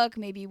a book,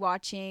 maybe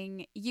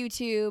watching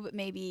YouTube,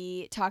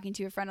 maybe talking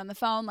to a friend on the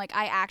phone. Like,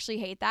 I actually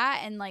hate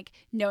that. And like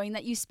knowing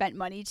that you spent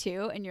money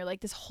too, and you're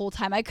like, this whole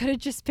time I could have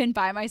just been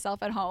by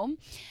myself at home.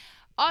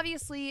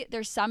 Obviously,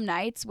 there's some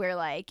nights where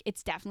like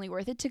it's definitely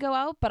worth it to go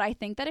out, but I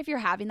think that if you're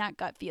having that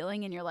gut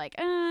feeling and you're like,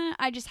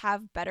 I just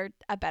have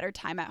a better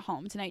time at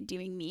home tonight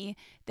doing me,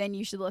 then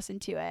you should listen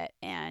to it.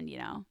 And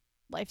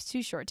life's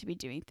too short to be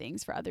doing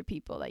things for other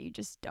people that you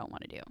just don't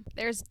want to do.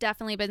 There's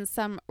definitely been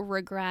some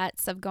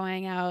regrets of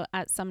going out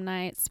at some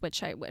nights,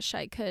 which I wish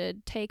I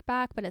could take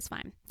back, but it's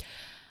fine.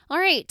 All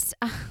right.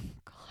 Oh,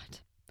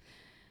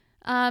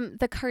 God.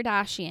 The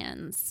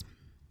Kardashians.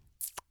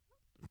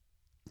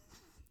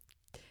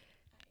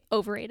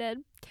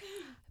 Overrated.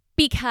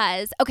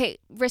 Because, okay,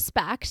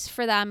 respect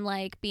for them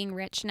like being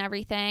rich and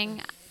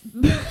everything.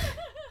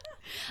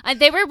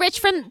 They were rich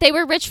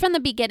from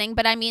the beginning,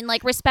 but I mean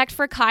like respect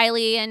for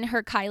Kylie and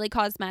her Kylie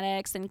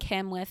Cosmetics and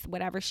Kim with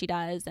whatever she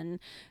does, and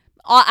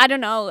I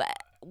don't know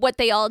what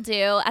they all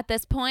do at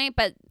this point,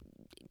 but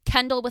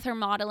Kendall with her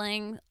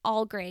modeling,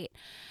 all great.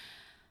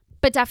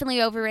 But definitely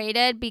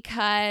overrated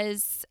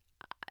because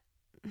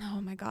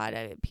oh my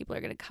God, people are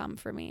going to come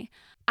for me.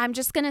 I'm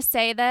just going to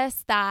say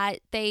this, that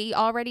they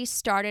already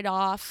started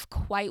off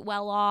quite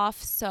well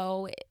off,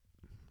 so it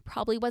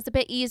probably was a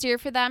bit easier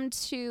for them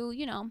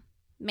to,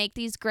 make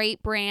these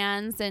great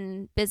brands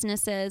and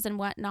businesses and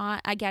whatnot.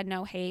 Again,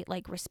 no hate,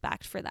 like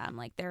respect for them.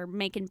 Like they're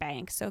making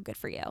bank, so good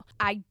for you.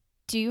 I'm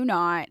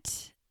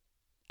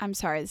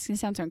sorry, this is going to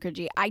sound so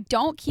cringy. I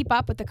don't keep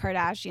up with the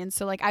Kardashians,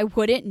 so like I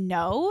wouldn't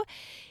know.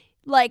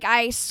 Like,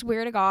 I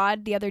swear to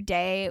God, the other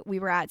day we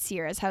were at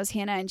Sierra's house,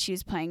 Hannah, and she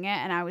was playing it,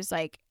 and I was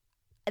like,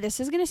 this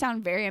is gonna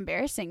sound very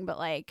embarrassing, but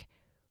like,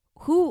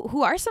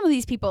 who are some of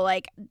these people?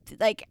 Like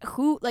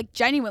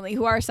genuinely,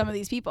 who are some of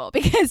these people?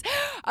 Because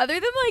other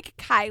than like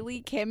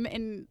Kylie, Kim,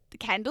 and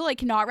Kendall, I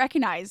cannot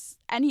recognize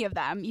any of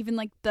them. Even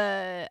like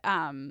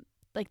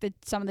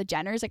some of the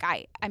Jenners.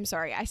 Like I'm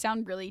sorry, I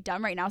sound really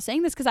dumb right now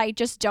saying this because I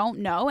just don't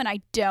know, and I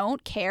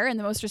don't care in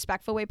the most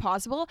respectful way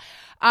possible.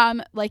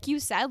 Like you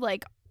said,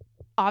 like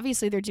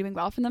obviously they're doing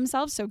well for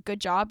themselves, so good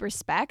job,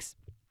 respects.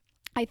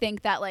 I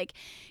think that like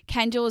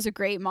Kendall is a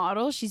great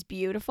model. She's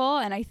beautiful,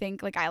 and I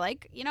think like I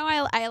like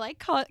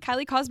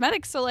Kylie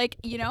Cosmetics, so like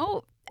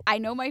I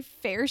know my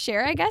fair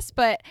share, I guess,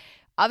 but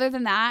other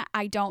than that,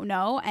 I don't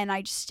know, and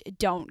I just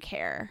don't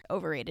care.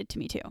 Overrated to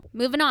me too.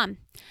 Moving on.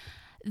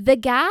 The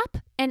Gap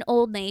and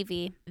Old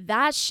Navy.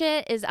 That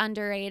shit is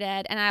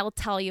underrated, and I will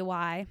tell you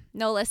why.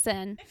 No,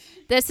 listen.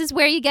 This is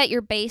where you get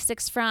your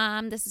basics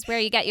from. This is where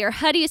you get your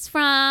hoodies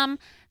from.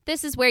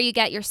 This is where you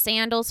get your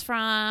sandals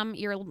from,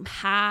 your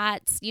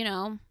hats,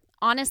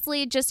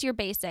 honestly, just your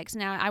basics.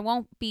 Now, I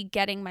won't be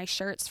getting my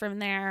shirts from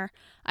there.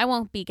 I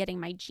won't be getting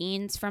my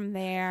jeans from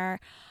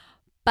there.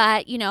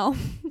 But,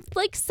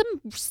 like some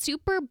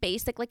super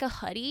basic, like a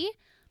hoodie,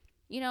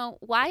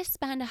 why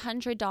spend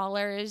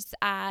 $100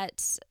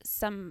 at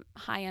some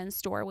high-end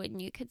store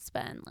when you could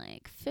spend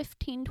like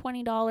 $15,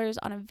 $20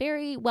 on a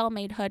very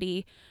well-made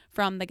hoodie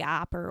from The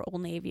Gap or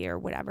Old Navy or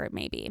whatever it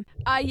may be?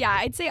 Yeah,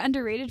 I'd say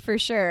underrated for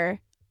sure.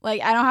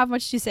 Like, I don't have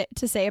much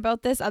to say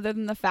about this other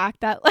than the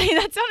fact that, like,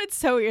 that sounded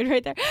so weird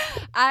right there.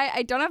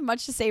 I don't have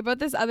much to say about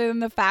this other than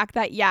the fact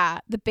that, yeah,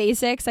 the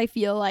basics, I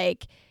feel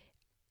like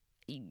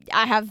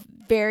I have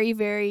very,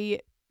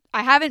 very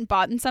I haven't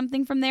bought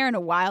something from there in a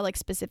while, like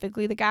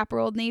specifically the Gap or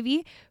Old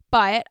Navy,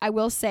 but I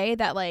will say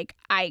that like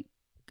I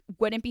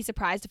wouldn't be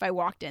surprised if I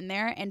walked in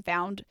there and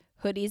found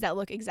hoodies that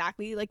look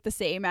exactly like the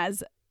same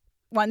as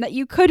one that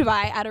you could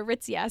buy at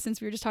Aritzia,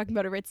 since we were just talking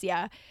about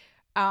Aritzia,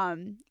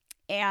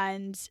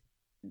 and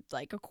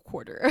like a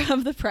quarter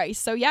of the price.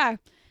 So yeah,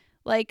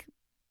 like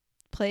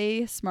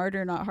play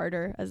smarter, not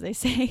harder, as they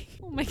say.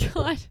 Oh my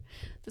God.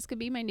 This could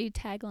be my new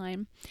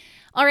tagline.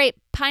 All right.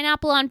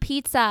 Pineapple on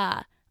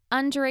pizza.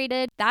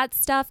 Underrated. That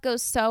stuff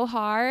goes so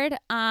hard.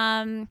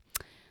 I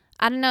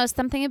don't know.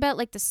 Something about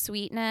like the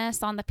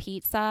sweetness on the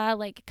pizza,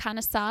 like kind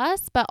of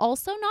sus, but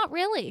also not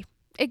really.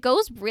 It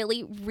goes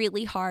really,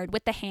 really hard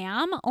with the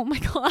ham. Oh my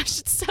gosh.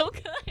 It's so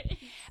good.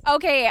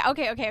 Okay.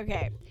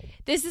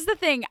 This is the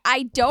thing.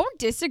 I don't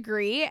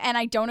disagree and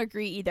I don't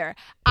agree either.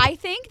 I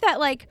think that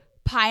like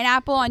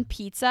pineapple on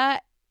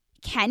pizza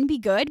can be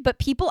good, but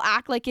people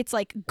act like it's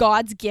like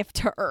God's gift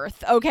to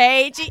earth,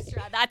 okay?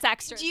 That's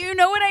extra. Do you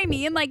know what I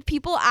mean? Like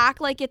people act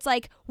like it's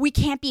like we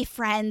can't be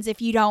friends if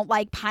you don't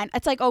like pine.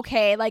 It's like,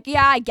 okay, like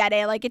yeah, I get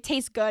it. Like it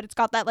tastes good. It's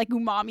got that like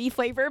umami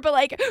flavor, but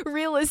like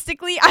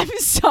realistically, I'm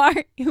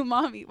sorry.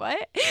 Umami,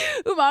 what?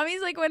 Umami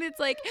is like when it's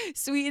like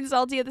sweet and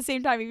salty at the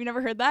same time. Have you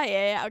never heard that?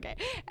 Yeah, okay.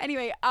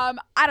 Anyway, I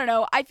don't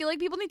know. I feel like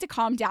people need to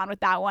calm down with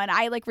that one.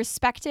 I like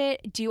respect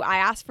it. Do I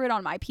ask for it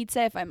on my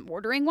pizza if I'm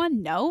ordering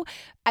one? No.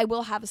 I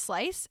will have a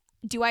slice.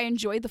 Do I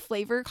enjoy the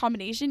flavor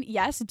combination?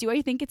 Yes. Do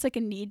I think it's like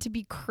a need to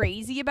be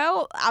crazy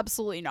about?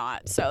 Absolutely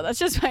not. So that's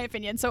just my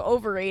opinion. So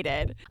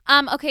overrated.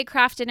 Okay,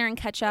 Kraft Dinner and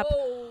ketchup.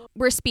 Whoa.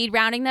 We're speed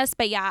rounding this,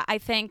 but yeah, I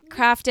think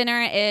Kraft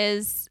Dinner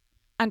is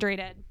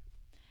underrated.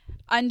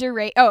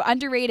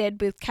 Underrated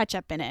with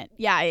ketchup in it.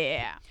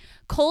 Yeah.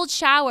 Cold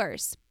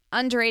showers.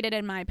 Underrated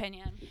in my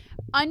opinion.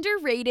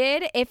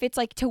 Underrated if it's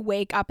like to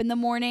wake up in the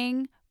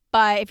morning.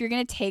 But if you're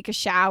going to take a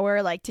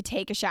shower, like to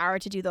take a shower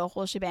to do the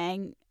whole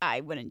shebang, I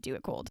wouldn't do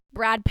it cold.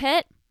 Brad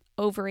Pitt,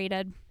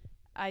 overrated.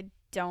 I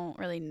don't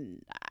really,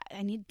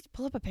 I need to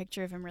pull up a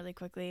picture of him really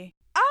quickly.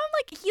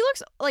 Like he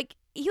looks like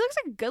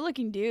a good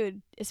looking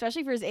dude,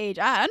 especially for his age.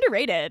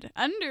 Underrated.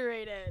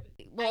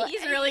 Well,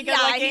 he's really good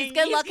looking. He's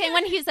good looking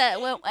when he's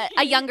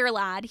a younger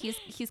lad.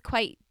 He's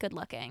quite good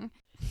looking.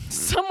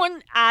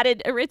 Someone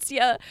added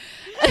Aritzia.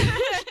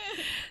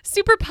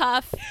 Super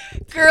puff.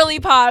 Girly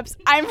pops.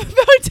 I'm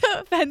about to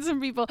offend some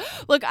people.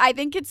 Look, I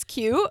think it's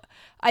cute.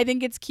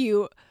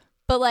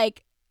 But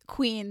like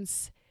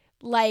Queens,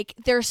 like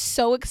they're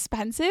so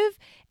expensive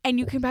and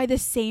you can buy the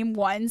same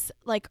ones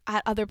like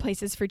at other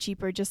places for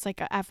cheaper, just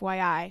like a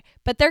FYI.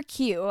 But they're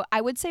cute.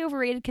 I would say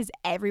overrated because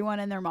everyone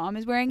and their mom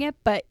is wearing it,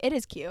 but it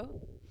is cute.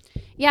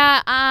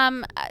 Yeah,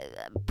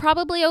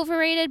 probably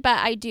overrated, but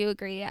I do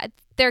agree.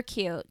 They're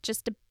cute.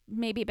 Just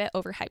maybe a bit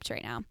overhyped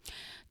right now.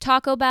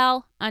 Taco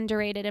Bell,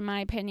 underrated in my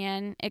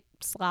opinion. It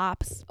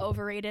slaps.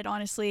 Overrated,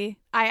 honestly.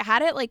 I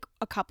had it like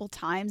a couple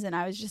times and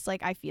I was just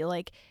like, I feel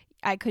like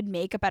I could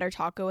make a better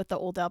taco with the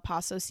Old El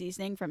Paso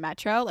seasoning from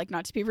Metro. Like,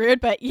 not to be rude,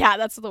 but yeah,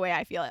 that's the way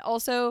I feel it.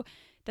 Also,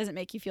 doesn't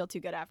make you feel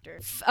too good after.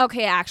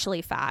 Okay,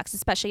 actually facts,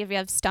 especially if you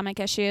have stomach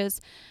issues.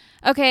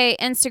 Okay,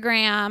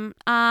 Instagram.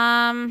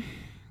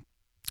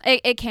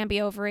 It can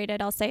be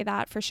overrated. I'll say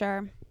that for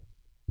sure.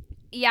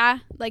 Yeah,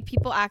 like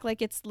people act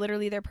like it's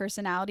literally their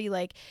personality.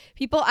 Like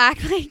people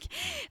act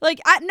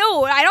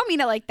no, I don't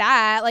mean it like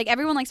that. Like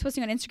everyone likes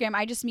posting on Instagram.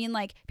 I just mean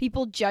like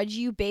people judge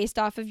you based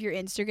off of your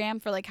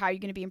Instagram for like how you're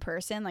going to be in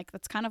person. Like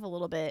that's kind of a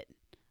little bit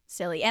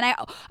silly. And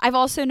I've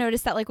also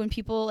noticed that like when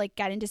people like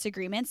get in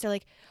disagreements, they're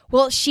like,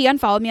 well, she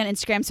unfollowed me on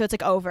Instagram, so it's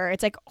like over.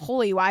 It's like,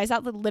 holy, why is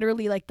that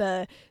literally like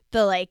the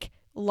like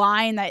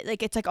line that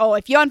like it's like, oh,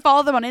 if you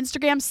unfollow them on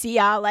Instagram, see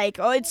ya, like,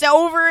 oh, it's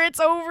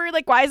over,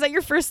 like why is that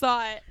your first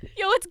thought?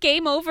 It's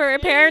game over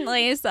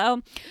apparently.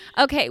 So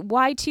okay,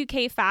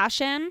 Y2K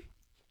fashion,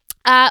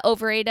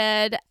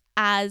 overrated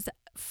as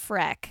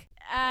frick.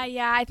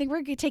 Yeah, I think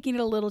we're taking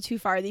it a little too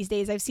far these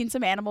days. I've seen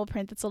some animal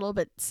print that's a little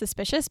bit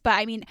suspicious, but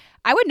I mean,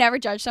 I would never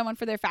judge someone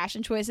for their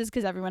fashion choices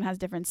because everyone has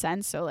different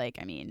sense. So like,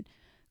 I mean,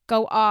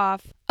 go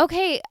off.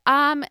 Okay,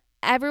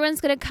 everyone's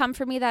gonna come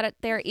for me that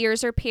their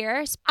ears are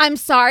pierced. I'm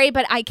sorry,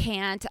 but I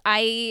can't.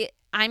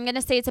 I'm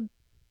gonna say it's a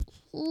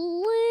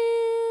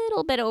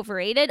little bit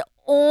overrated,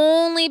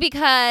 only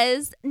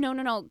because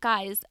no,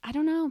 guys, I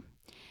don't know.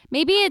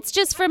 Maybe it's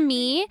just for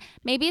me.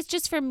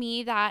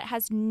 That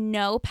has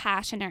no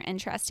passion or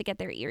interest to get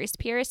their ears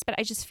pierced, but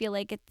I just feel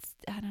like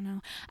I don't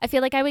know. I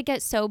feel like I would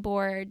get so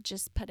bored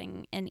just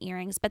putting in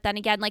earrings. But then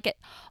again, like it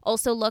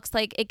also looks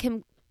like it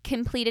can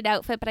completed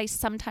outfit, but I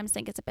sometimes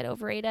think it's a bit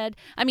overrated.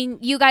 I mean,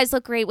 you guys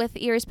look great with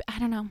ears, but I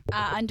don't know.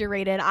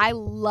 Underrated. I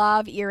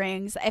love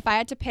earrings. If I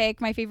had to pick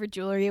my favorite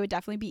jewelry, it would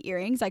definitely be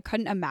earrings. I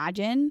couldn't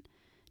imagine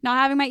not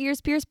having my ears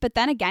pierced. But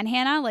then again,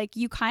 Hannah, like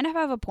you kind of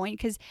have a point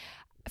because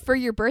for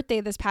your birthday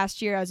this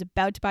past year, I was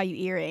about to buy you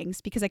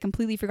earrings because I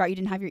completely forgot you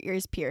didn't have your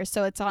ears pierced.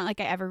 So it's not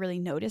like I ever really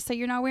noticed that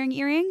you're not wearing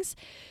earrings.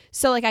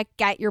 So like I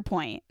get your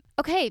point.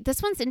 Okay,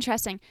 this one's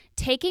interesting.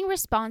 Taking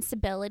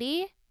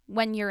responsibility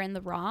when you're in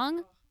the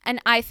wrong. And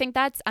I think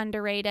that's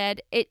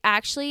underrated. It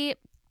kind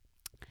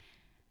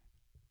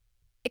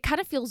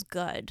of feels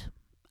good.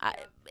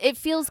 It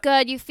feels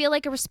good. You feel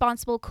like a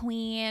responsible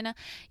queen.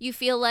 You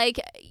feel like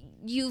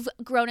you've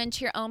grown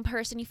into your own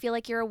person. You feel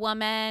like you're a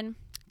woman.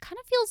 Kind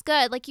of feels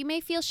good. Like you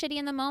may feel shitty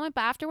in the moment,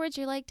 but afterwards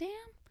you're like, damn,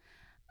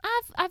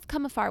 I've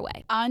come a far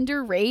way.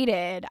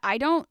 Underrated.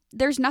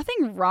 There's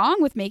nothing wrong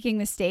with making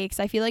mistakes.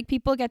 I feel like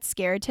people get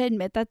scared to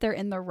admit that they're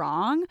in the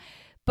wrong,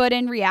 but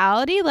in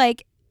reality,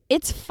 like,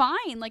 it's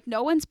fine. Like,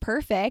 no one's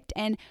perfect,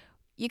 and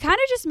you kind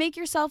of just make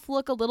yourself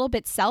look a little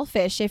bit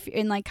selfish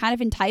and like kind of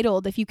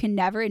entitled if you can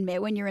never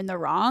admit when you're in the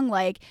wrong.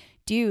 Like,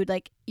 dude,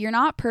 like, you're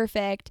not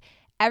perfect.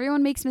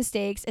 Everyone makes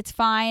mistakes. It's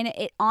fine.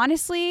 It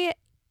honestly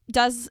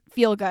does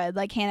feel good,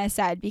 like Hannah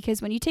said,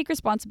 because when you take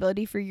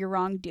responsibility for your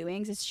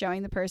wrongdoings, it's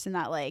showing the person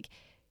that like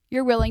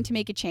you're willing to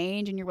make a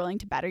change and you're willing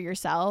to better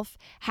yourself.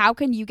 How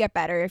can you get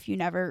better if you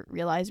never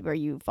realize where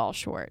you fall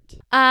short?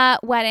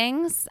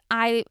 Weddings.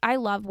 I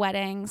love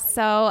weddings.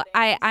 So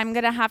I'm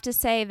going to have to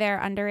say they're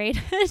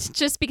underrated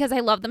just because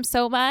I love them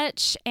so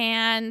much.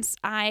 And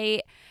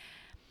I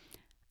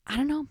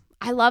don't know.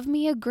 I love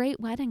me a great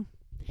wedding.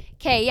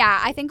 Okay,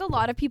 yeah, I think a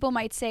lot of people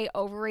might say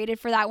overrated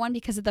for that one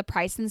because of the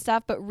price and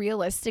stuff. But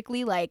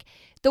realistically, like,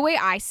 the way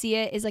I see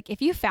it is like,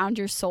 if you found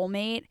your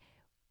soulmate,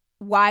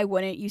 why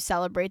wouldn't you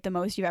celebrate the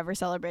most you've ever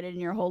celebrated in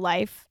your whole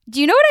life?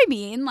 Do you know what I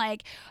mean?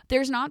 Like,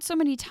 there's not so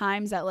many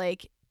times that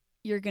like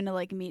you're gonna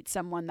like meet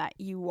someone that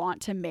you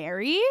want to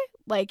marry,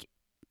 like,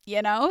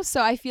 you know?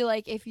 So I feel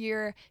like if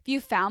you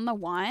found the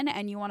one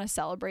and you want to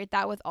celebrate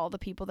that with all the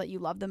people that you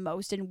love the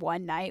most in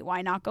one night,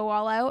 why not go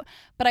all out?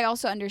 But I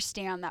also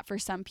understand that for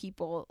some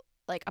people,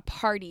 like, a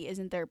party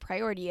isn't their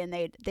priority and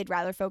they'd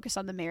rather focus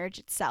on the marriage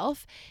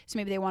itself. So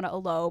maybe they want to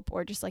elope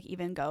or just like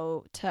even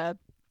go to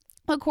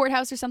a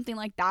courthouse or something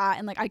like that,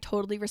 and like I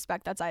totally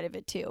respect that side of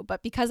it too.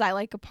 But because I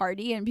like a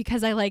party and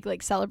because I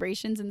like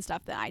celebrations and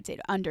stuff, then I'd say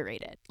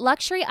underrated.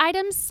 Luxury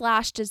items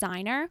 /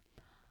 designer.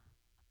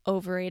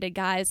 Overrated,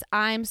 guys.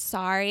 I'm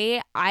sorry.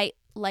 I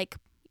like,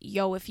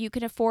 if you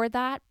can afford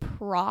that,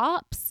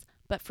 props.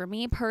 But for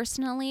me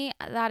personally,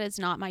 that is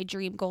not my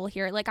dream goal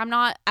here. Like, I'm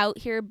not out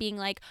here being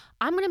like,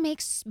 I'm gonna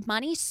make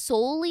money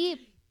solely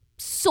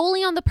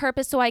on the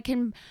purpose so I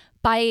can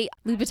buy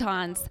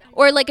Louboutins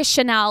or like a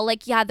Chanel.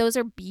 Like, yeah, those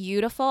are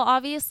beautiful,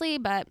 obviously,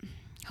 but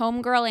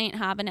homegirl ain't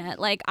having it.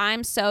 Like,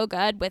 I'm so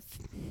good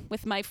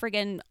with my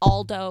friggin'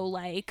 Aldo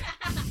like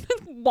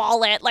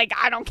wallet. Like,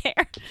 I don't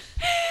care.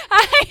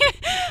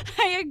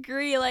 I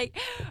agree. Like,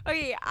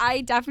 okay, I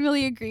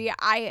definitely agree.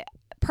 I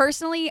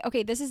personally,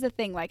 okay, this is the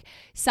thing. Like,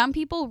 some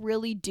people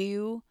really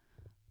do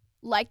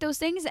like those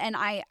things, and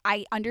I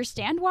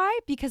understand why,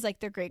 because like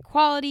they're great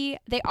quality,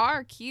 they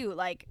are cute.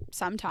 Like,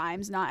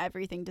 sometimes, not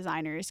everything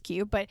designer is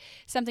cute, but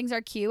some things are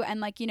cute, and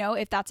like, you know,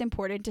 if that's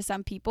important to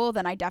some people,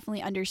 then I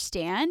definitely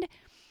understand,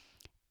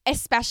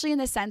 especially in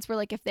the sense where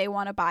like if they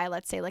want to buy,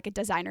 let's say, like a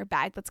designer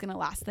bag that's going to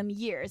last them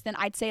years, then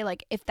I'd say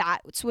like if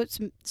that's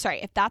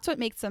what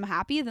makes them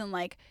happy, then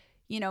like,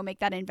 you know, make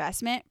that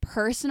investment.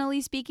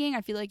 Personally speaking,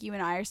 I feel like you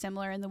and I are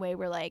similar in the way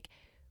we're like,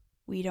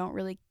 we don't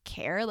really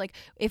care. Like,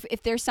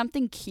 if there's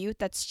something cute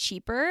that's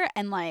cheaper,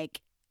 and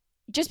like,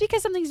 just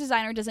because something's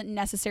designer doesn't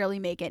necessarily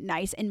make it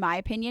nice, in my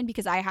opinion,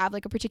 because I have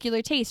like a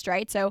particular taste,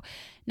 right? So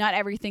not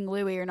everything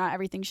Louis or not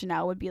everything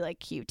Chanel would be like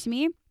cute to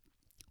me.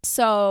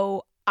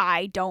 So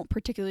I don't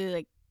particularly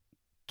like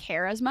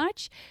care as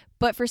much.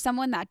 But for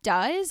someone that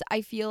does,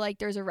 I feel like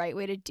there's a right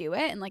way to do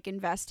it, and like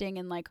investing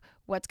in like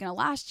what's going to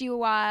last you a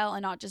while,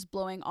 and not just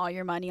blowing all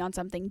your money on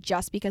something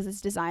just because it's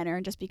designer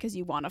and just because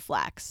you want to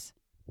flex.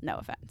 No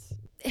offense.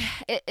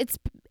 It's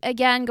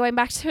again going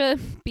back to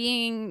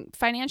being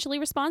financially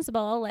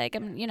responsible. Like, I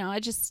don't know,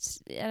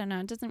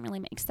 it doesn't really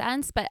make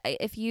sense. But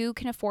if you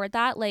can afford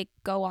that, like,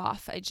 go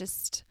off.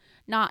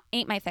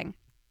 Ain't my thing.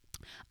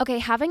 Okay,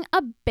 having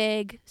a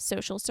big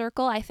social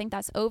circle, I think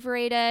that's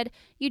overrated.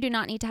 You do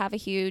not need to have a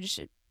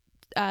huge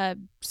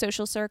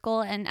social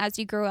circle, and as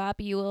you grow up,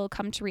 you will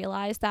come to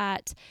realize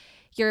that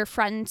your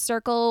friend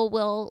circle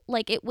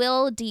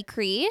will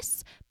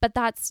decrease, but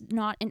that's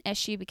not an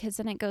issue, because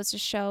then it goes to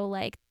show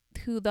like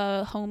who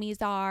the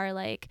homies are,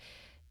 like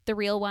the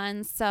real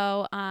ones.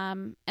 So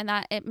and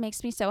that it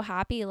makes me so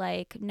happy,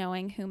 like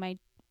knowing who my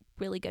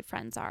really good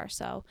friends are.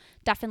 So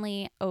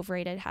definitely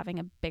overrated having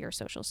a bigger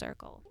social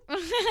circle.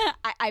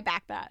 I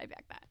back that.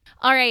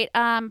 All right,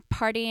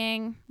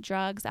 partying,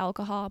 drugs,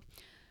 alcohol,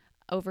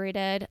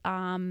 overrated.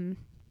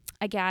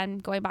 Again,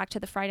 going back to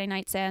the Friday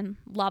nights in,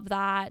 love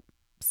that.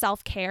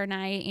 Self-care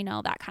night, you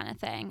know, that kind of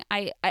thing.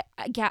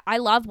 I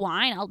love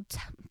wine. I'll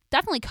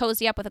definitely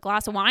cozy up with a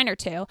glass of wine or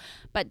two,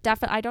 but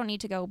definitely I don't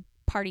need to go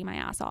party my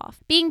ass off.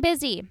 Being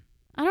busy,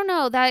 I don't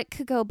know, that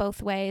could go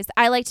both ways.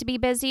 I like to be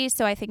busy,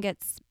 so I think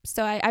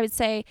I would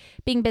say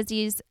being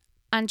busy is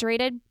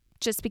underrated,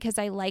 just because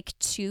I like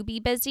to be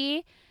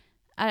busy.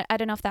 I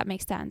don't know if that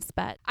makes sense,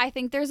 but I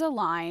think there's a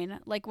line,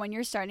 like when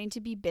you're starting to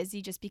be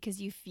busy just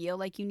because you feel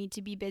like you need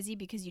to be busy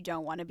because you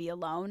don't want to be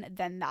alone,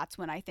 then that's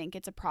when I think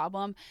it's a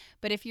problem.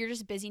 But if you're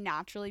just busy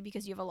naturally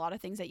because you have a lot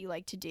of things that you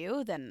like to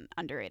do, then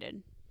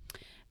underrated.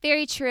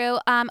 Very true.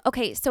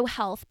 Okay, so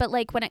health, but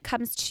like when it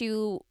comes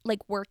to like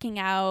working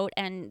out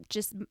and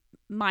just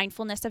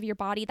mindfulness of your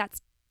body, that's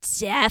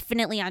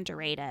definitely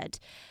underrated.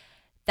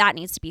 That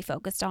needs to be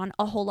focused on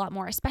a whole lot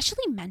more,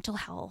 especially mental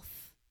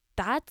health.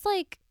 That's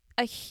like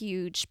a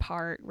huge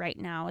part right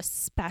now,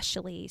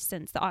 especially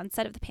since the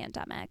onset of the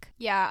pandemic.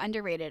 Yeah,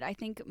 underrated. I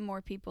think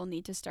more people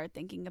need to start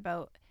thinking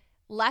about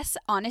less.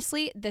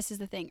 Honestly, this is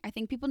the thing. I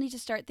think people need to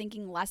start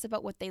thinking less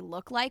about what they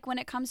look like when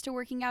it comes to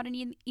working out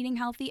and eating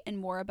healthy, and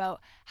more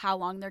about how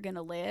long they're going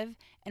to live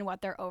and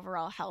what their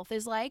overall health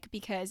is like,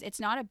 because it's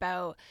not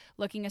about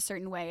looking a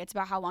certain way. It's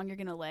about how long you're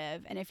going to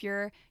live. And if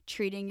you're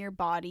treating your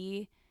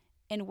body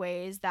in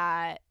ways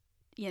that,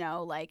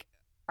 like,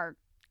 are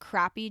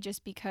crappy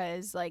just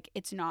because, like,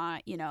 it's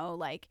not,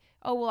 like,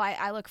 oh, well,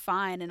 I look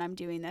fine and I'm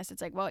doing this.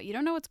 It's like, well, you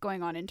don't know what's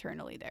going on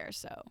internally there.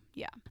 So,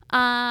 yeah.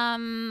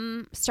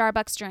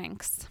 Starbucks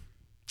drinks.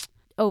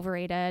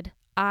 Overrated.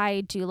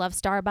 I do love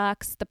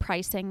Starbucks. The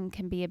pricing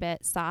can be a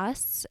bit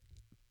sus,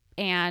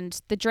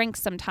 and the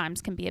drinks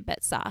sometimes can be a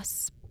bit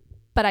sus.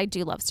 But I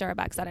do love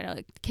Starbucks. I don't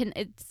know.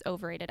 It's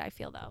overrated, I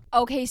feel, though.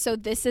 Okay, so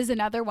this is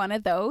another one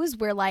of those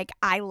where, like,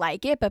 I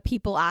like it, but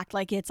people act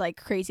like it's, like,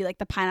 crazy, like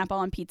the pineapple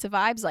on pizza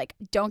vibes. Like,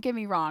 don't get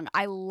me wrong.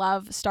 I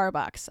love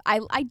Starbucks.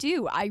 I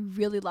do. I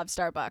really love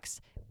Starbucks.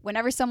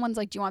 Whenever someone's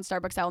like, do you want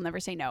Starbucks? I will never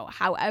say no.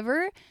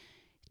 However,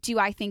 do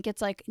I think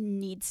it's, like,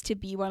 needs to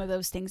be one of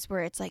those things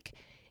where it's like,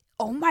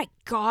 oh my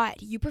God,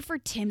 you prefer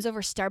Tim's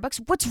over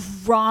Starbucks? What's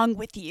wrong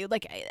with you?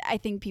 Like, I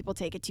think people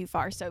take it too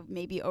far, so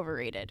maybe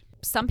overrated.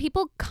 Some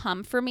people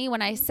come for me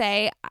when I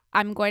say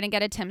I'm going to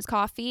get a Tim's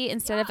coffee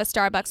instead of a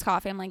Starbucks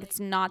coffee. I'm like, it's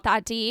not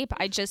that deep.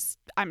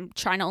 I'm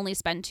trying to only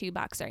spend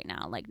 $2 right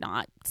now, like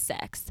not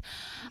 $6.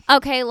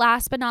 Okay,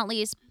 last but not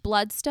least,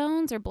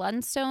 Bloodstones or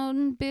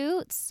Bloodstone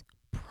boots.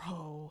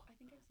 Bro,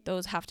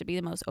 those have to be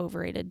the most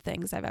overrated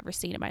things I've ever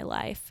seen in my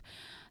life.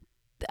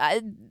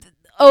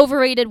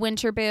 Overrated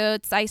winter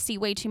boots. I see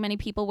way too many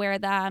people wear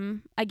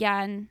them.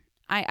 Again,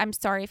 I'm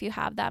sorry if you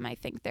have them. I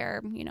think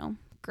they're,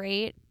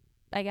 great,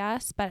 I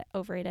guess, but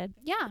overrated.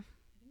 Yeah,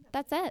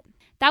 that's it.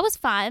 That was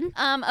fun.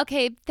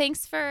 Okay,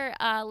 thanks for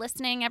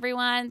listening,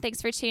 everyone.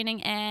 Thanks for tuning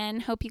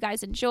in. Hope you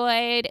guys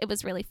enjoyed. It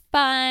was really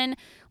fun.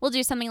 We'll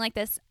do something like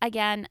this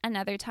again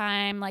another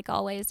time. Like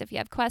always, if you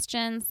have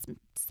questions,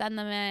 send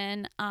them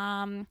in.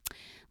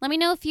 Let me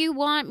know if you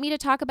want me to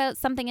talk about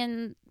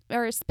something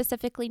or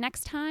specifically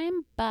next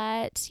time.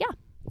 But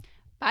yeah.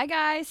 Bye,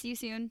 guys. See you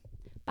soon.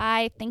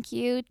 Bye. Thank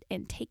you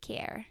and take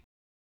care.